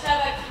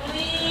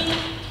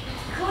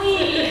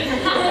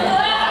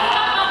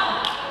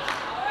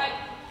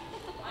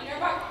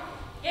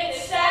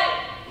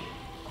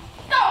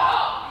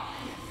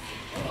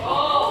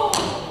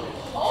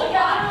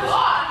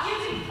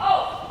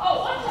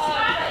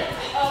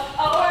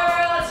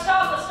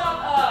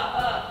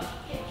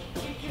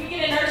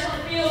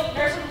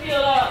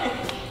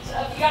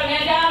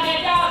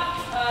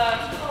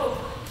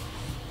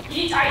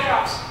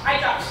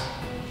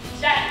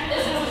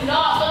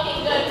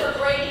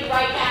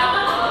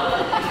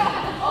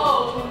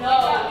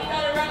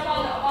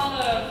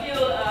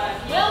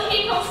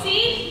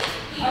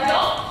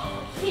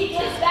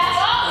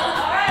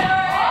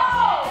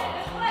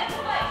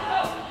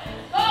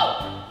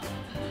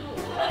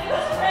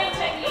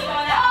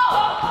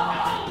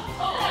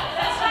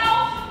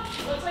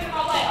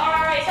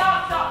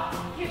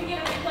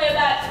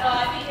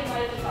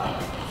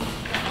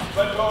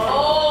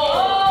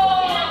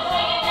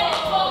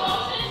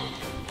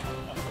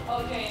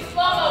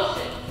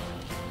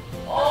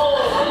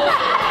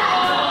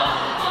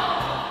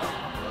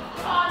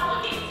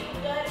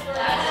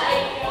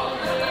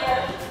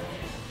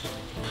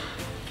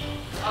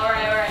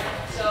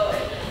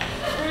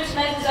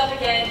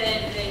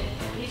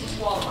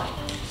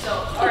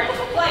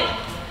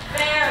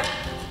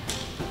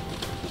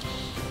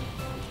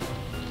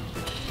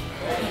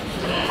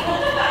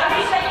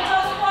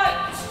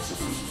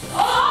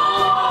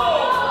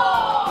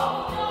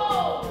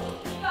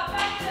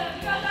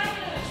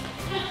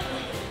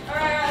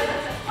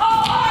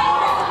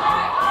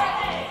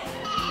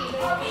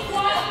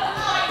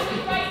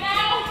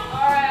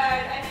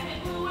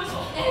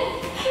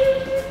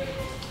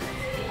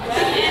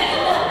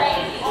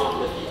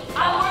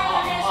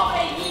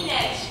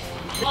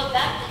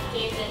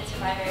 didn't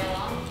survive very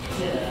long.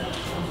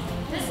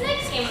 This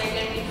next game we're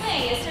going to be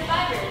playing is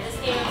Survivor. This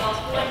game involves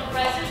 4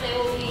 improvisers. They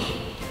will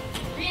be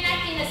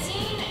reenacting a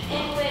scene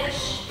in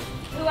which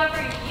whoever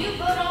you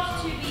vote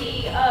off to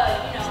be,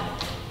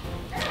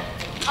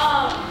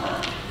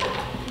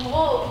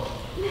 whoa,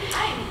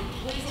 I'm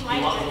losing my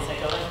You want me to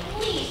take over?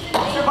 Please.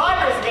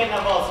 Survivor is a game that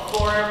involves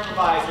 4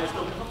 improvisers who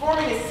will be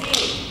performing a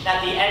scene. And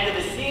at the end of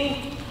the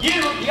scene,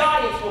 you, the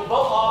audience, will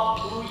vote off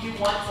who you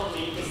want to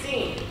lead the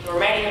scene. The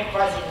remaining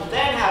improvisers will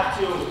then have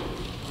to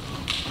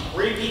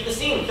repeat the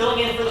scene, filling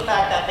in for the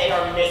fact that they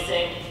are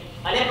missing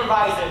an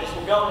improviser. This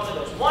will go until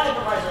there's 1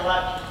 improviser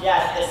left.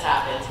 Yes, this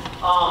happens.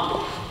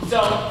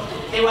 So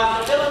they will have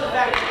to fill in the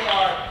fact that they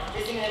are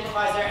missing an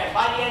improviser, and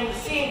by the end of the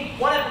scene,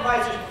 1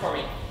 improviser is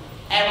performing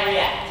every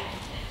act.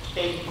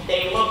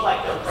 They look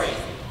like they're crazy.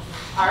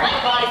 Our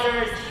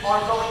improvisers are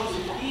going to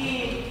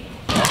be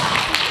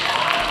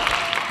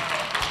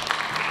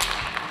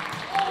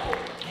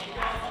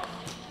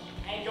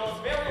and Joe's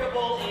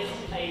variable is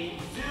a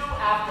zoo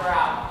after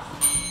hours.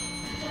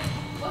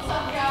 What's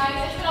up,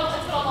 guys? It's been a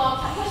long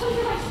time. You guys want to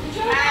hear my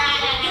studio?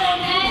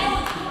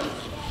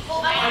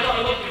 Well, I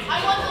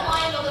want the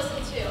lion to listen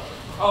to.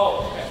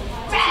 Oh, okay.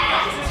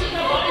 Is this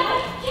your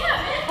lion? Yeah,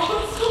 man. Oh,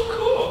 that's so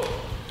cool.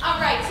 All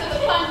right, so the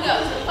fun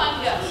goes.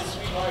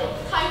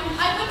 I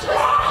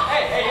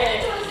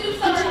went to a zoo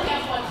summer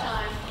camp one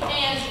time,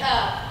 and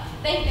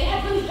they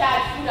had really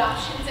bad food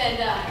options, and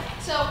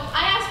so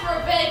I asked for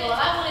a bagel, and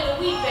I wanted a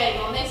wheat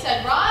bagel, and they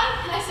said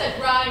rye, and I said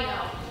rye no.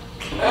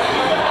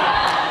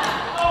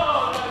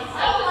 Oh, that's I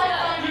don't like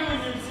rye. you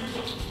and your zoo.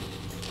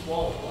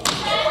 Whoa.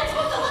 Man, we're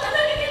supposed to let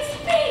him can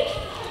speak.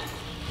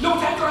 No,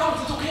 it's after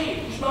hours. It's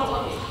okay. He's not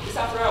lying. It's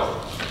after hours.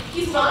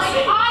 He's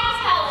lying. I'm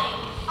telling.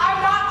 I'm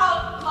not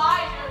a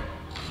liar.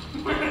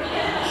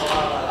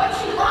 But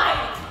you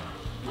lying.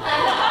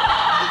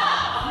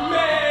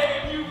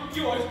 Man,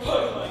 you always put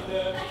it like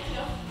that.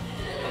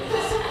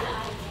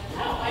 I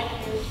don't like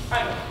you. I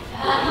know.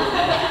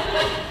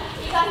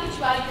 You gotta get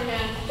you out of here,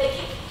 man. The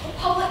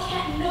public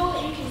can't know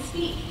that you can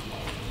speak.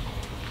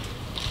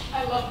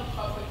 I love the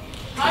public.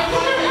 I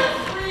want to be a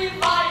free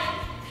lion.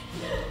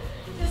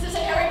 This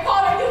isn't Harry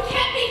Potter. You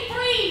can't be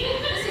free.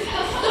 This is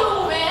the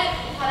zoo, man.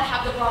 You gotta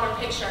have the broader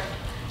picture.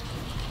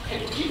 Can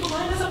you keep the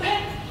lion as a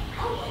pet?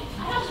 Probably.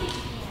 I don't think you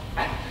can. I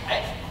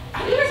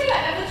Have you ever seen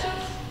that Netflix show?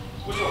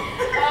 Which one?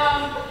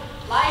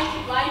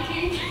 Lion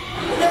King.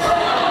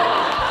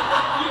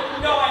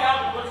 No, I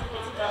haven't. What's it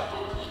about?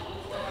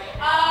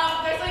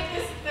 There's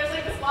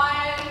like this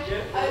lion,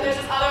 Yeah. and then there's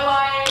this other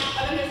lion,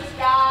 and then there's this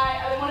guy,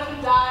 and then one of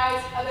them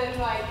dies, and then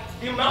like.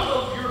 The amount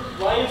of your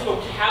lion's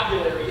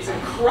vocabulary is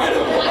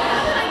incredible. I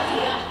have an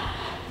idea.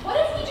 What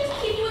if we just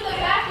keep you in the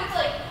back with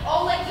like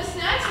all like the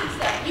snacks and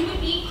stuff? You would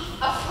be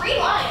a free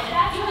lion.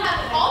 You would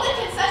have all the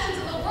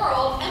concessions in the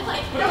world, and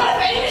like you're not a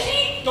vending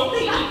machine. Don't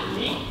they eat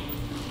meat?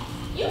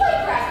 You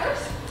like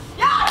crackers?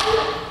 Yeah.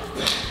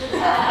 Let's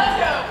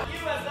go. You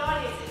as an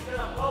audience is going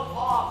to vote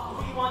off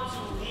who you want to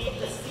lead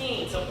the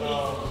scene. So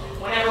please,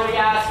 whenever we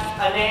ask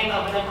a name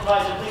of an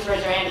improviser, please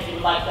raise your hand if you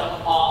would like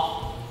them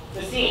off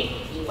the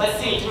scene. Let's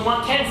see, do we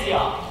want Kenzie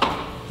off?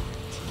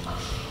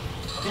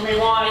 Do we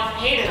want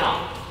Hayden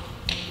off?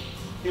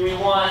 Do we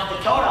want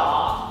Dakota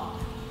off?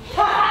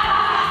 Do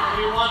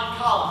we want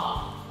Colin off?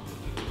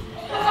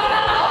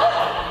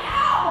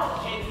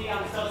 Kenzie,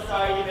 I'm so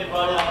sorry you've been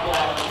voted off.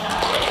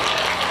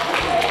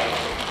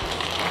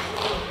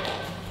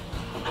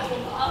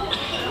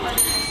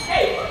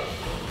 Hey!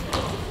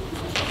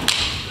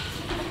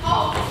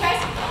 Oh,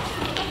 guys,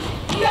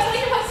 you guys want to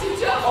hear my zoo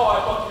joke? Oh, I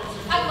thought you were too.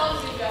 I love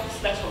zoo jokes.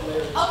 That's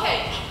hilarious. Okay.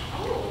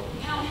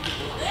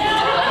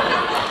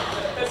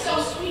 That's so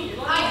sweet.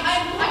 Whoa!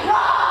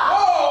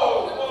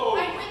 Whoa! I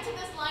went to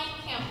this lion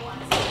camp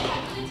once. They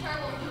had really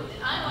terrible food,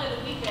 and I wanted a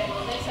wheat bagel.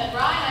 And they said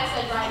rye, and I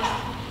said rye no.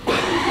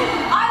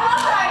 I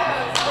love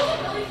rhinos. That was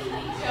a really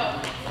funny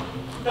joke.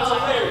 That's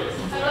hilarious.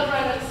 I love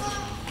rhinos.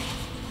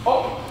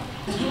 Oh!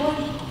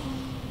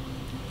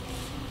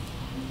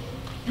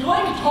 You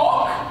like to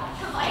talk?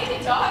 You're lying to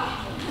talk.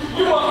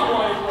 You want to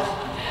lying.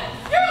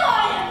 You're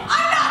lying.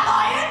 I'm not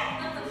lying.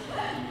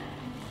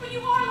 But you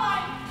are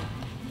lying.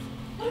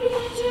 What are we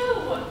gonna do?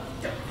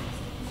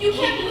 You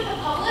can't be with the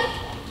public.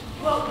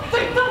 Well,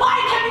 the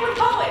lion can't be with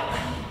the public.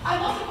 I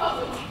love the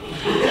public.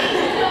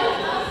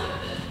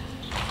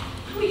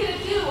 What are we gonna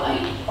do?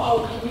 Oh,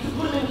 we could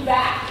put them in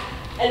back.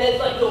 And then,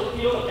 like, they'll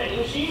feel like vending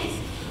machines.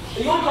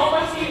 The only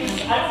problem I see is,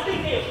 I don't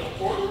think they have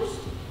quarters.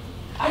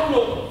 I don't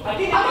know. I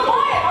think I'm a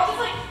lion. I'll just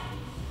like.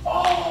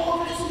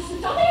 Oh, this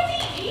is. Don't they have to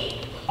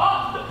eat? I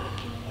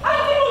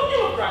don't think we'll do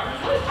it, crackers.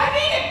 I'm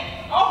eating.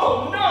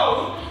 Oh, no.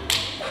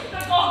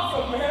 That's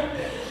awesome, man.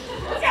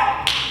 Let's go.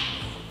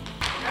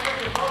 Remember,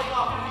 you're voting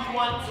off who you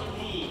want to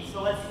lead. So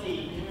let's see.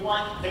 Do we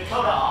want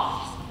Dakota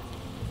off?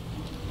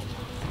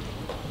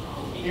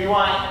 Do we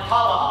want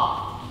Kala off?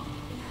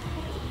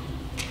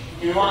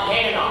 Do we want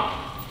Hayden off?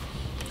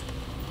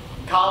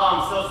 Kala,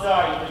 I'm so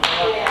sorry. But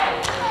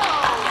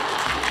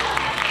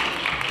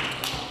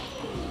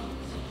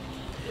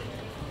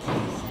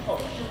Oh,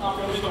 I'm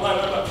going to leave the line.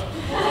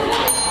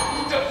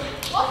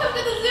 Welcome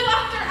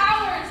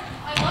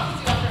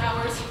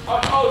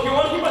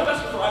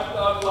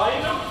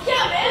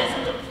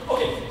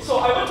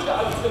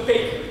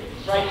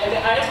And I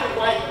asked for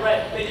rye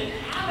bread. They didn't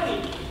have any.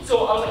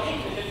 So I was like, hey,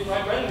 can I get you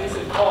rye bread? And they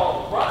said,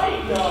 oh,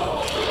 right,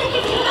 no.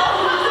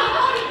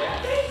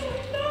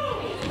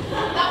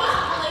 That was a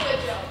really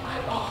good joke.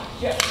 Oh,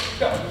 yeah,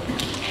 go.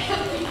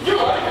 You're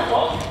right, you're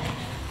wrong.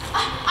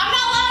 I'm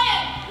not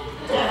lying!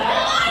 I'm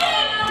not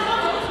lying!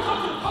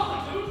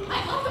 I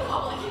love the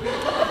public.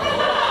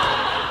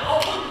 Oh,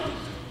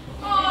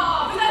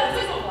 we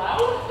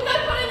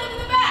gotta put it in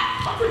the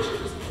back. I'm pretty sure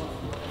this is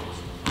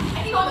I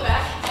can go in the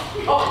back.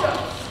 oh, no.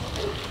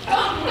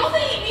 Don't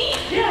they eat meat?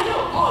 Yeah, no.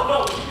 Oh,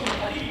 no.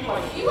 I think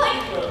you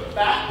like the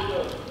back with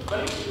the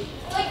lettuce.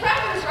 Like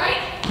crackers,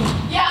 right?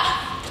 Yeah.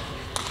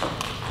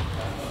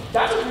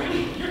 That's a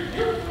really,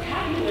 your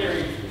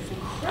vocabulary is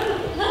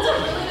incredible. That's a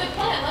really good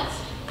plan. Let's.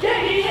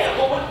 Yeah.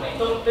 Well, wait,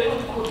 they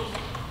don't quit.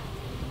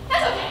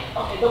 That's okay.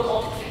 Okay, they'll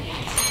call it.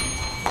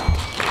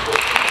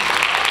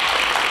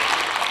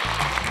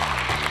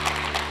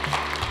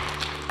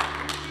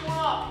 You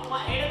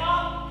want Aiden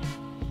off?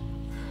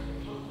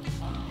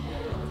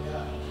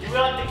 Do we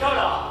want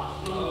Dakota?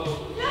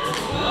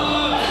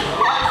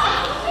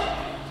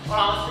 Hold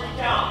on, let's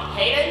recount.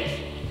 Hayden?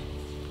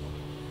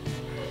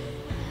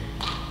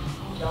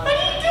 Why do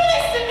you do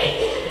this to me?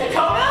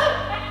 Dakota?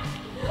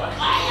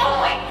 Oh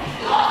my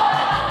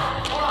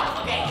God. Hold on,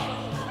 okay.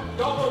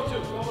 Go vote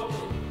two.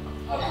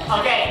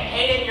 Okay,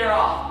 Hayden, you're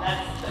off.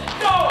 That's...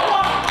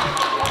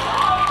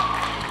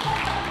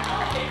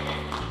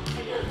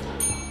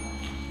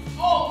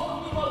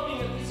 Oh, we love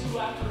being at the zoo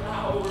after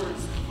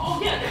hours. Oh,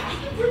 yeah, I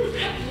can bring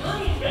back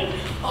money, man.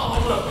 Oh,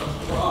 I'm gonna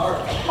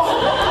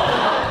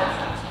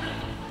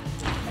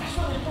that's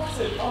really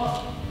impressive.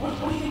 What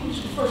do you think we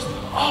should do first?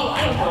 Oh,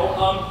 I don't know.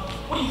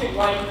 What do you think,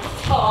 Ryan?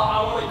 I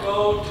want to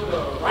go to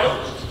the right.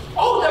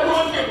 Oh, that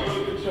reminds me of a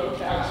really good joke,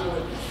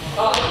 actually. I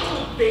went to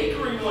the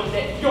bakery one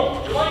day.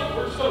 Yo, you're like,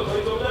 we're just gonna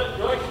glaze over that.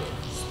 You're like,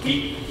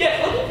 speak.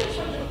 Yeah, let me finish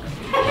my joke.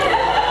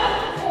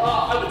 I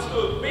went to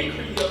the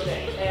bakery the other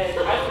day, and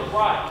I had to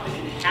ride. They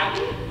didn't have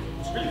it.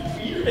 It's really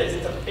weird as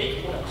it's a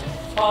bakery.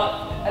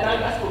 And I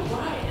asked for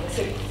rye, and they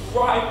said,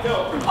 rye, no.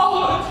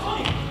 Oh, that's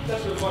funny.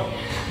 That's really funny.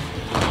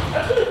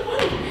 That's really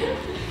funny, man.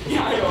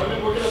 Yeah, I know. I've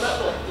been working on that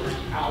for like 3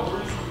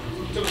 hours.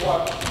 It took a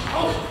while.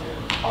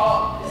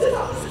 Oh, is this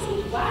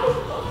loud?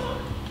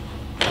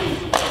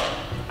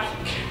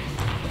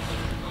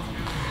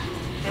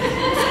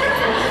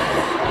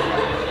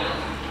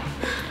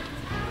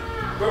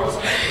 Where was I?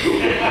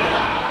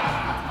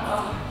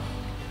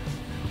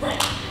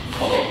 Right.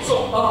 Okay, so,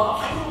 I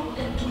don't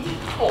in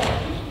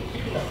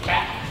the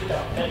back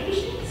without vending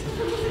machines?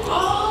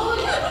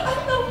 Yeah, I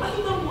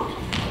think that'll work.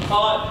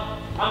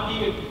 I'm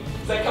vegan.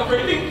 Does that cover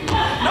anything?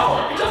 No,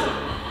 it doesn't.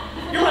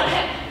 You're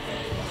right.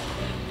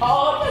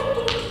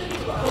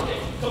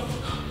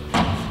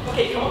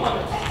 Okay, come on.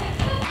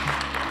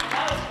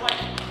 That was quite a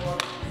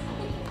performance.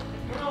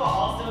 You know what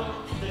also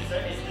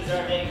is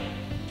deserving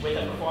with a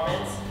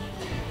performance?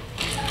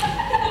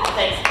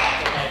 Thanks,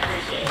 Patrick. I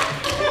appreciate it.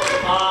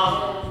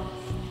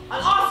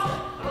 An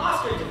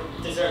Oscar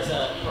deserves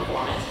a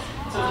performance.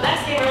 So the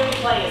next game we're going to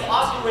be playing is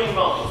Oscar winning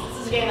moments. This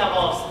is a game that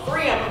involves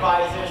 3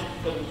 improvisers.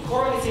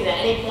 Before we can see at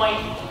any point,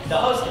 the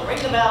host can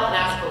ring the bell and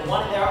ask for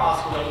one of their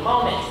Oscar winning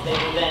moments. They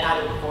will then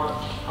either perform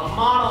a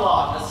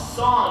monologue, a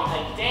song, a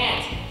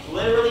dance,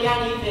 literally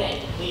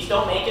anything. Please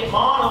don't make it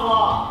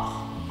monologues.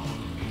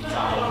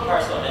 Sorry,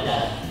 personal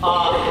vendetta.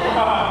 Our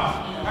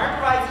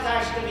improvisers is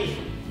actually going to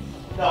be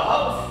the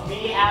hosts,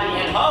 me, Abby,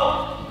 and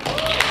Hope.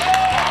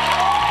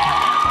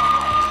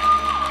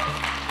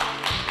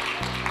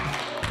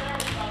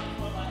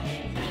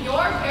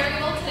 Your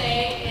variable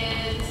today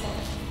is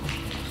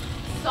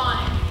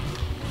Sonic.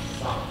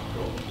 Sonic,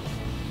 cool.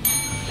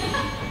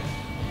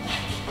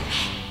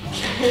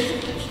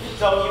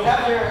 So you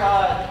have your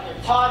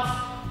tots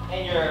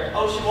and your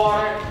ocean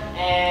water,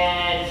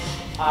 and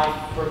I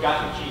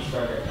forgot your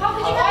cheeseburger. How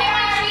could you forget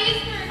my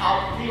cheeseburger?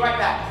 I'll be right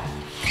back.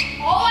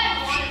 All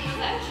I wanted was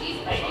that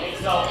cheeseburger. Okay,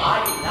 so I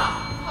do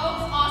not.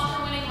 Hope's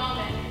Oscar-winning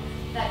moment.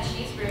 That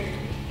cheeseburger.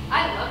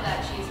 I love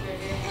that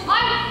cheeseburger.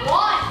 I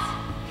want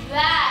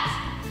that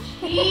cheeseburger.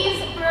 He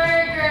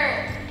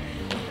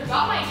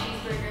forgot my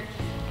cheeseburger.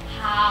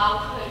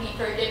 How could he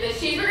forget this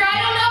cheeseburger? I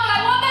don't know, but I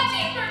want that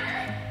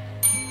cheeseburger.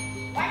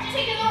 Why'd you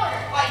take his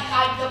order?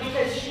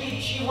 Because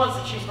she wants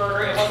the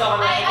cheeseburger. It wasn't on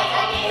the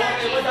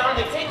It wasn't on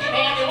the ticket,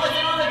 man. It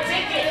wasn't on the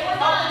ticket. It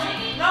wasn't on the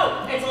ticket.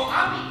 No, and so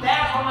I'm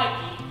bad on my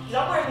feet because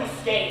I'm wearing these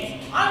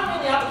skates. I don't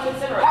really have to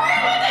consider it. Hurry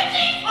with the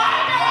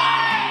cheeseburger!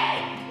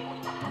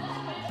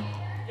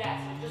 Yes,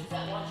 just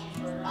that one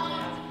cheeseburger.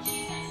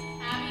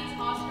 Abby's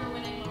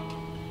Oscar-winning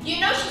moment. You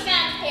know she's gonna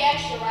have to pay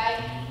extra, right?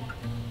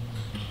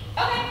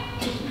 Okay.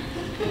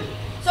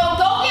 So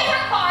go get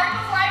her card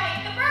before I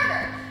make the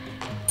burger.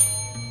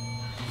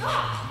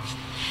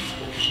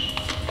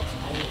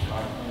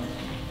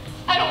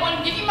 I don't want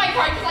to give you my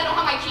card because I don't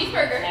have my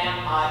cheeseburger.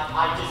 Ma'am,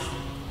 I just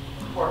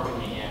work with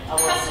me here.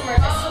 Customers,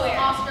 I swear.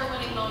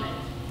 Oscar-winning moment.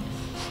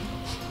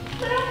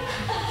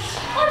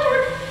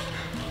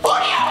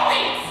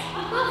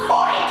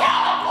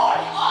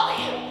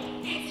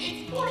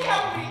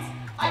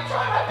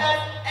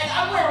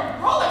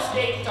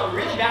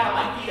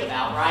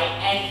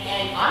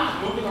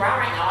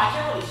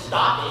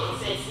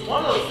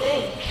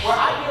 where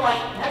I feel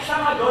like next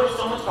time I go to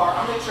someone's car,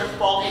 I'm gonna trip,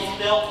 fall, and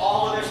spill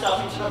all of their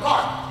stuff into the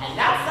car. And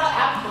that's not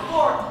happened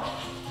before.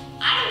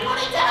 I don't want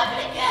it to happen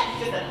again,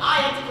 because then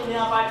I have to clean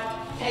up, I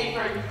pay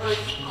for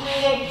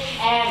cleaning,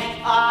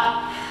 and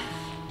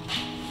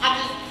I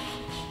just,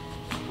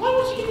 why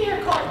won't you give me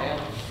your card, man?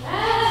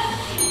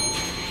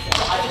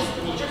 I just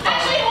need your card.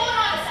 Actually, hold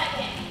on a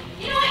second.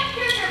 You know what?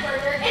 Here's your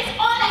burger. It's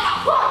on the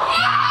house.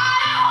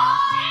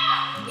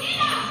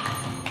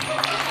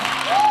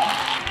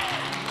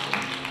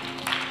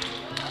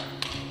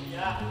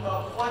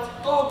 What?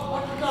 Oh,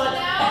 what? So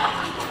now,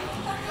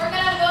 we're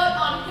gonna vote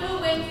on who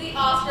wins the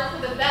Oscar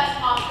for the best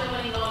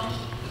Oscar-winning moment.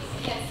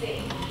 You can't see.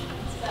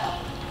 So,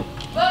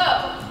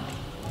 vote.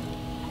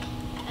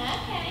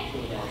 Okay.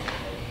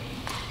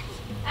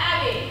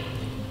 Abby.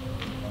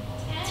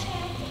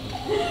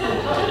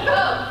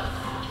 Vote.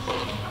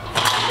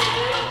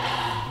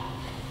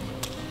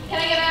 Can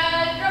I get a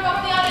drum up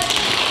from the audience?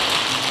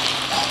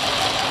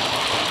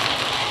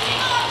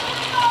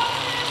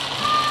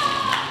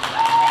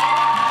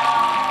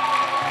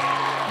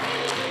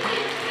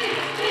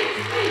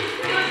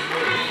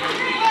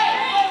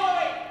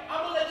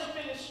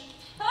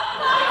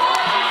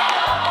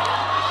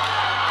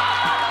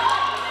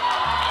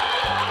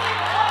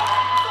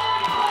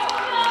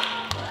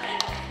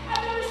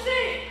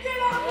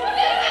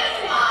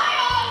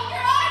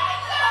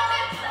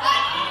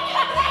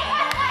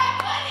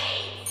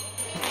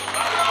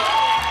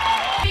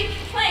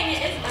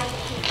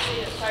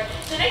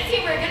 The next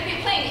game we're going to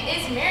be playing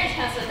is Marriage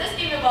Counselor. This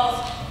game involves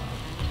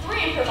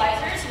 3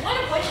 improvisers, one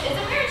of which is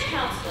a marriage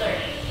counselor.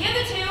 The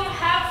other 2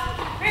 have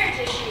marriage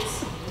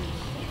issues.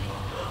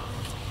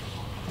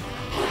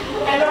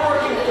 And they're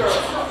working through it.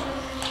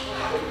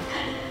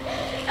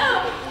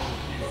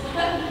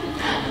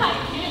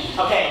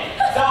 Okay,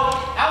 so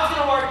how it's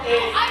gonna work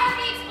is I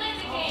already explained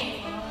the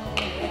game.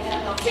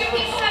 2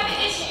 people have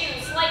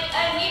issues, like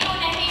a needle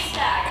in a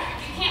haystack.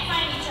 You can't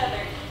find each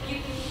other.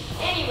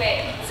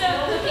 Anyway, so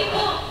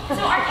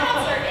our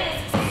counselor is,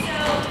 so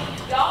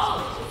y'all,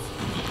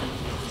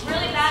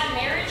 really bad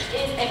marriage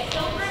is a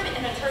pilgrim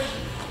and a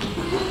turkey.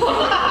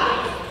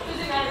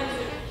 Doesn't matter.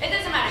 It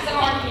doesn't matter. So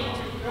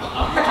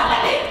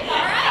Alright,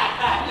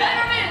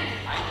 better win.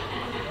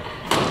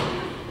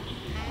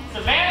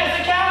 Savannah's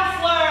a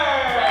counselor!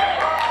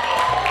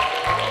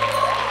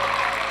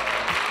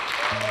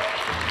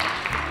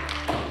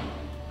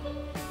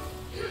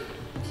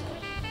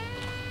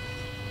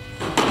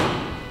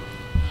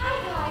 Hi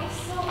guys,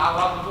 so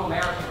Welcome to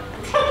America.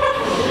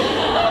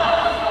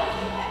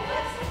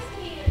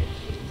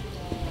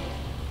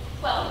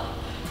 well,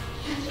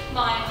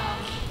 my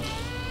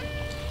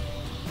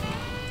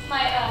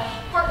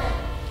partner,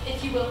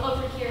 if you will,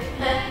 over here,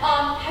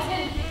 has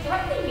been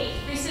threatening me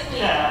recently.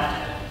 You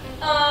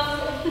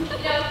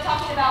know,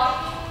 talking about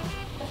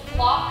the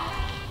flock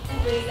in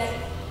ways that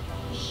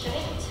we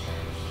shouldn't.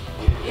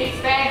 It's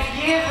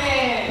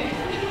Thanksgiving.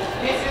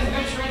 This is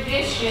the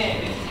tradition.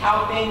 This is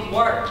how things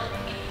work.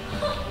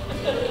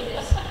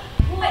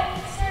 What,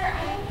 sir? I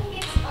don't think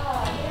it's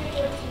very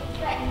good to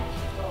threaten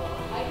people.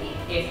 I think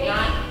It's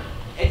not.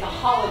 It's a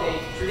holiday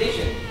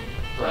tradition,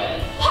 Fred.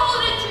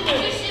 holiday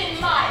tradition,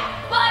 my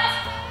butt.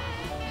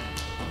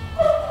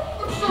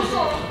 I'm so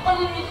sorry. I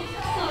didn't mean to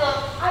sit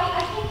up.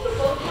 I think you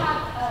both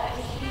have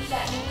issues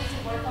that you need to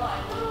work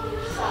on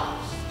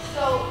yourselves.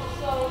 So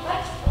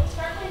let's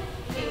start with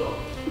you.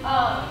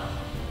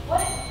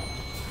 What?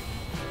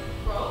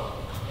 Bro,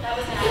 that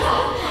was an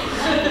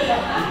accident.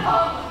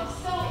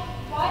 So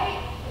why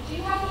do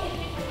you have any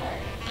issues with her?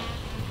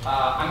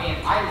 I mean,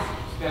 I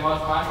spend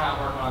most of my time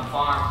working on the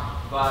farm,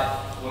 but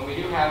when we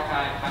do have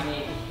time, I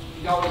mean,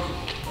 you always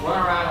just run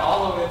around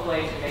all over the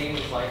place and making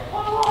this like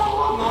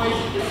noise.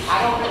 I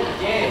don't really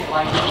get it.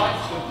 Like,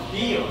 what's the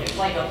deal? It's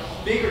like a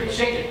bigger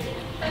chicken.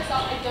 First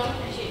off, I don't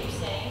appreciate you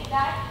saying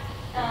that.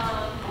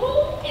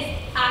 Is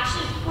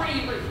actually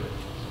pretty rude.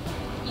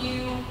 Can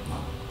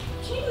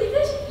you believe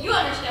this? You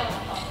understand what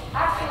I'm talking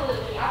about.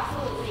 Absolutely.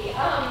 Do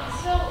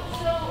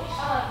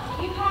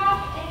you have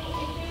any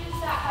issues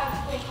that have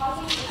been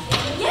causing you to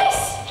stay?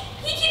 Yes!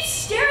 He keeps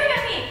staring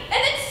at me, and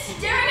then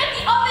staring at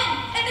the oven,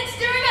 and then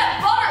staring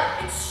at butter.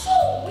 It's so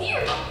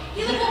weird.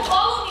 He like will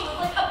follow me with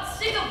like a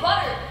stick of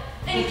butter,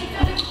 and he keeps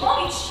trying to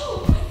call me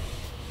chew.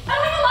 I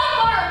don't even like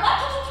butter. I'm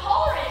lactose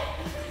intolerant.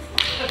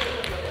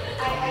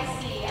 I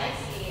see.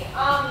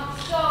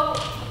 So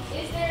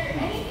is there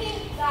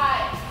anything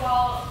that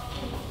y'all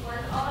can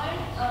work on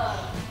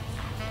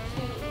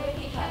to with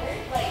each other?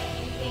 Like,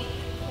 do you think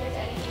there's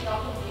anything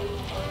y'all can do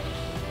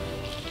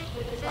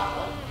with this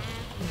problem?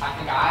 I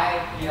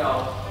think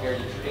there's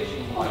a tradition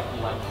like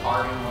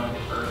carving one of the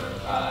first.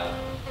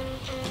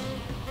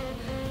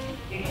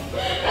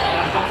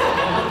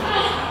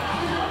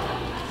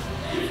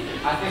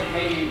 I think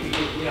maybe we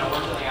could,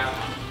 work something out.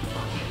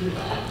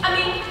 I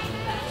mean,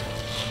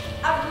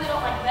 I really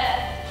don't like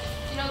Beth.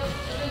 You know, the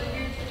really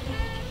weird person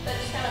that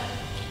just kind of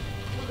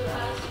look at her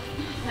eyes.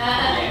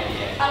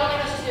 Yeah. I don't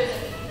think that's serious.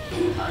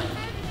 Alright.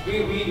 We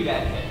can do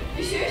that today.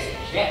 You serious?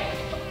 Yeah.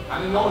 I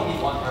mean, we only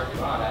need one person.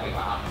 We're not that big of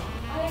a house.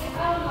 I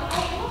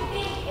don't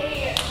think a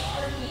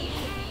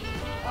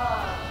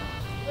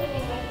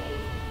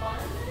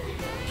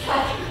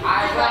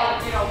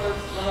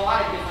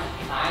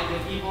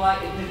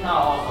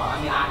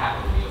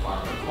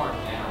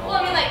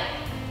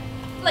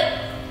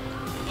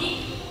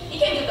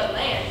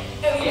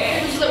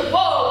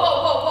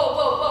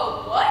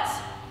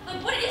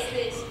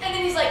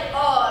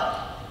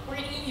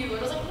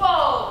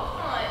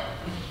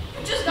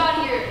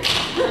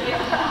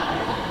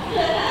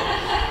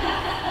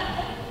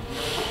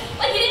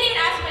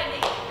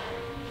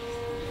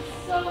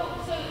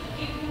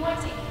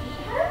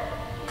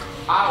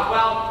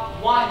Well,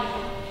 one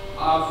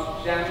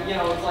of them, you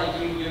know, it's like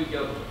you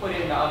put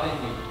it in the oven,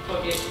 you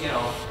cook it, you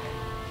know.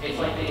 It's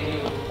like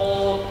the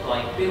whole,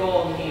 like, big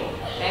old meal.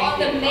 On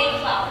the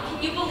Mayflower.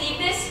 Can you believe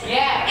this?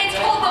 Yeah. It's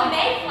called the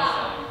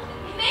Mayflower.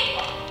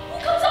 Mayflower? Who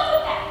comes up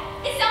with that?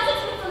 It sounds like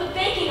something from the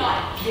baking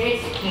aisle.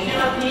 It's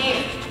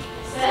European.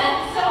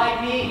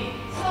 Like me.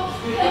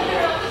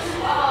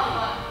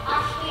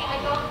 Actually, I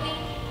don't think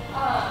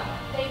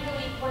they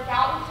really work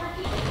out in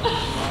Turkey.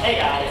 Hey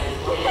guys,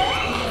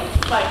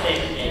 it's my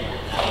favorite game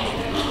right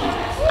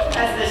now.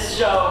 As this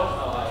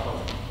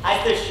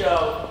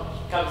show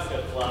comes to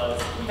a close,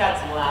 we've had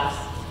some laughs,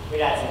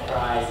 we've had some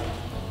cries,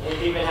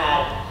 we've even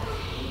had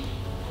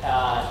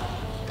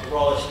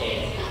roller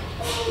skating.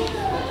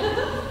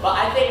 But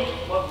I think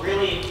what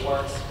really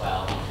works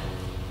well,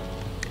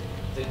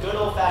 the good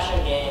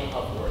old-fashioned game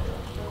of wardrobe.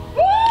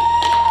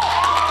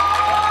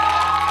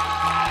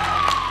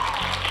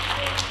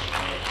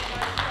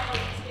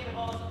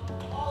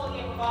 All of the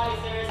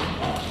improvisers,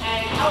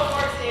 and how it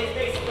works is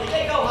basically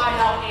they go hide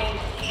out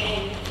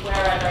in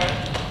wherever,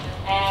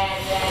 and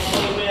then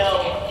they will.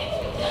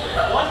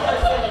 One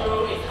person who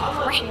is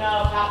unlucky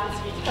enough happens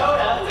to be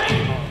Dakota.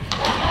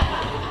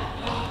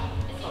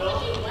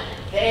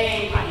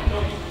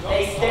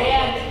 They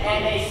stand and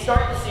they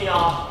start the scene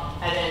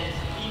off, and then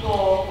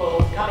people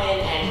will come in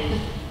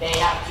and they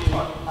have to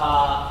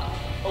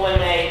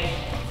eliminate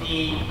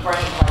the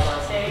current players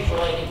on stage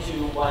relating to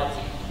what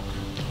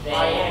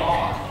they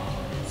are.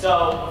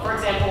 So, for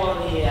example, one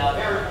of the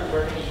variables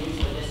we're going to use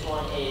for this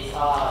one is,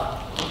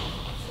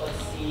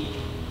 let's see,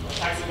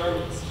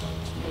 Taxidermies.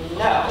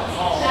 no.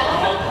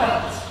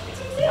 It's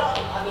an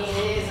example. I mean,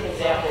 it is an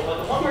example, but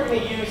the one we're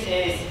going to use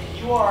is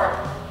you are.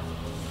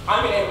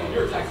 I'm an animal,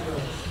 you're a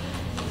taxidermist.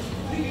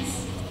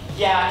 Please.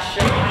 Yeah,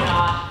 sure, why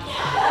not?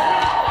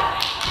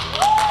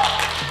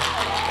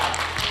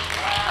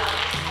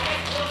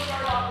 We'll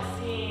start off the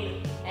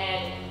scene,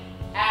 and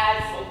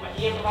as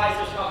the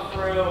improvisers come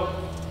through,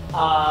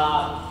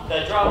 the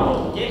drum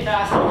will get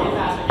faster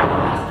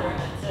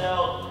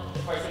until the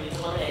person gets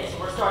eliminated. So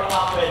we're starting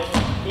off with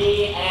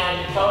me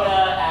and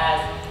Dakota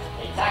as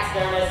a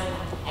taxidermist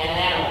and an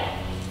animal.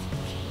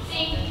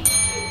 See?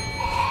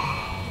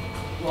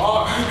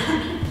 Wrong.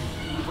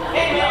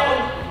 Hey man,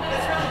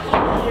 it's really cool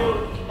for you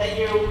that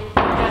you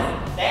are just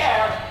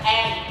there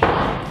and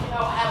you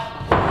know have.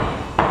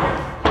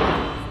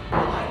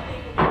 I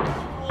think it would be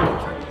cool to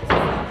turn you into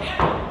an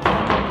animal.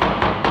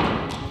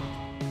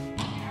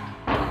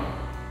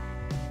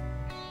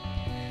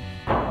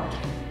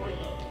 What do you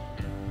look?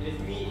 It is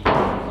meat,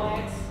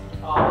 plants,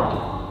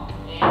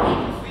 and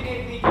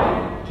infinitely better.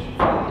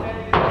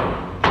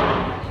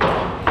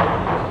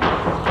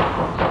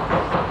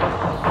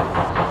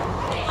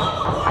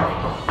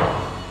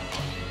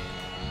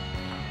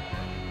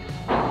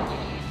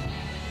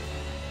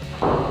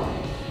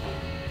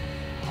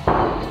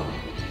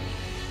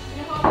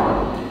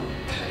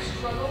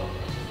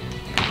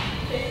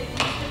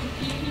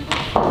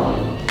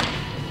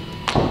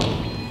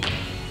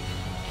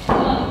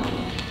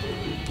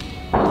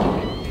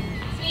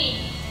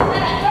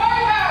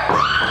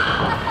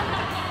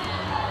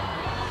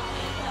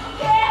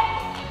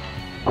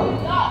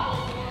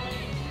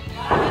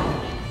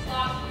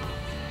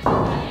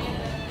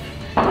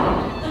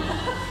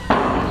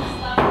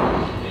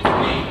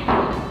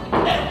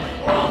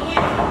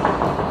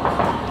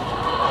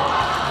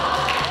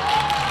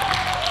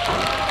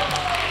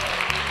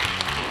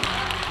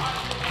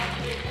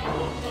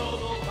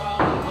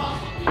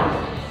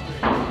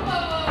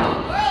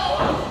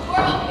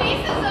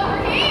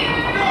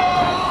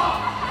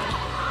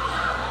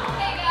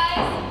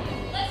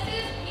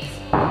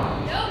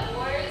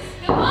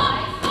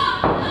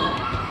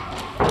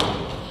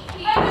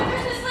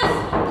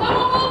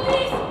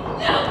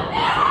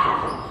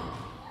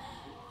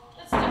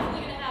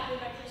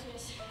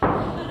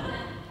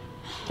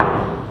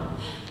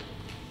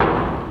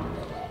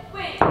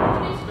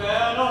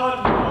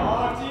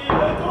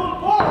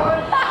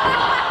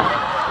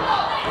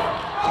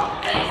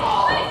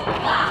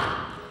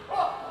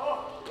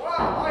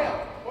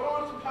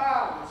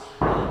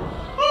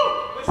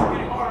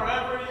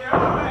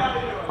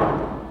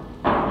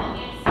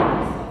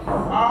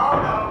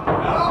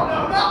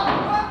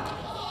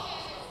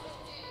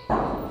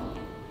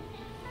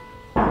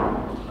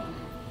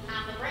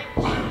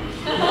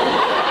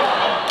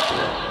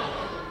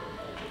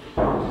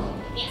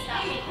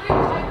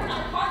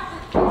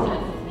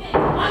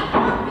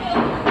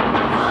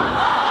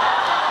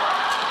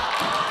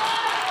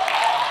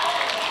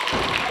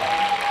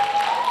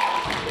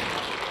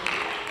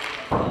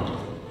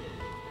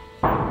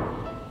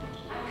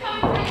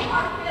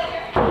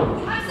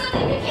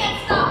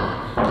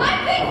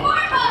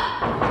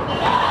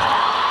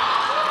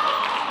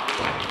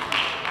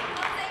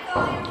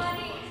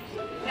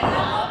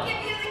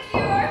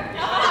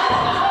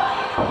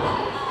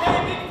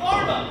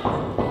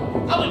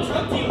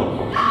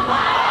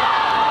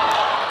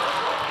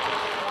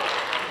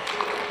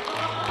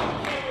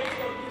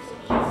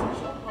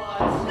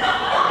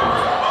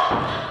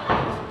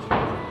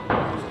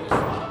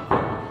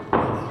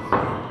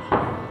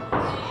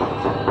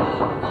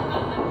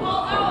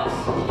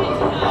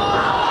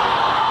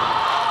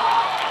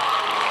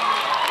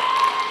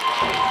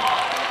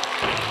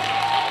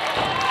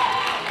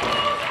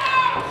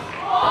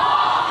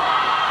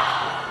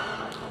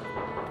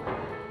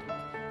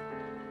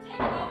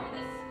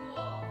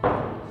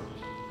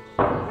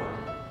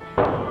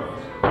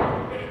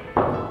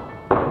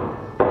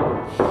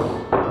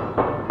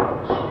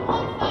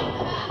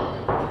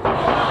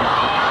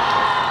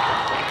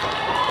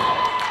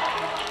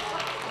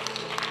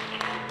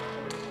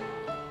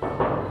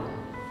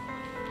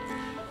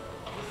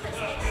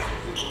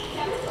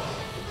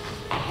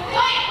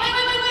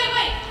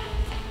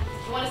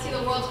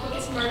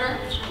 murder?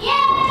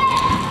 Yeah!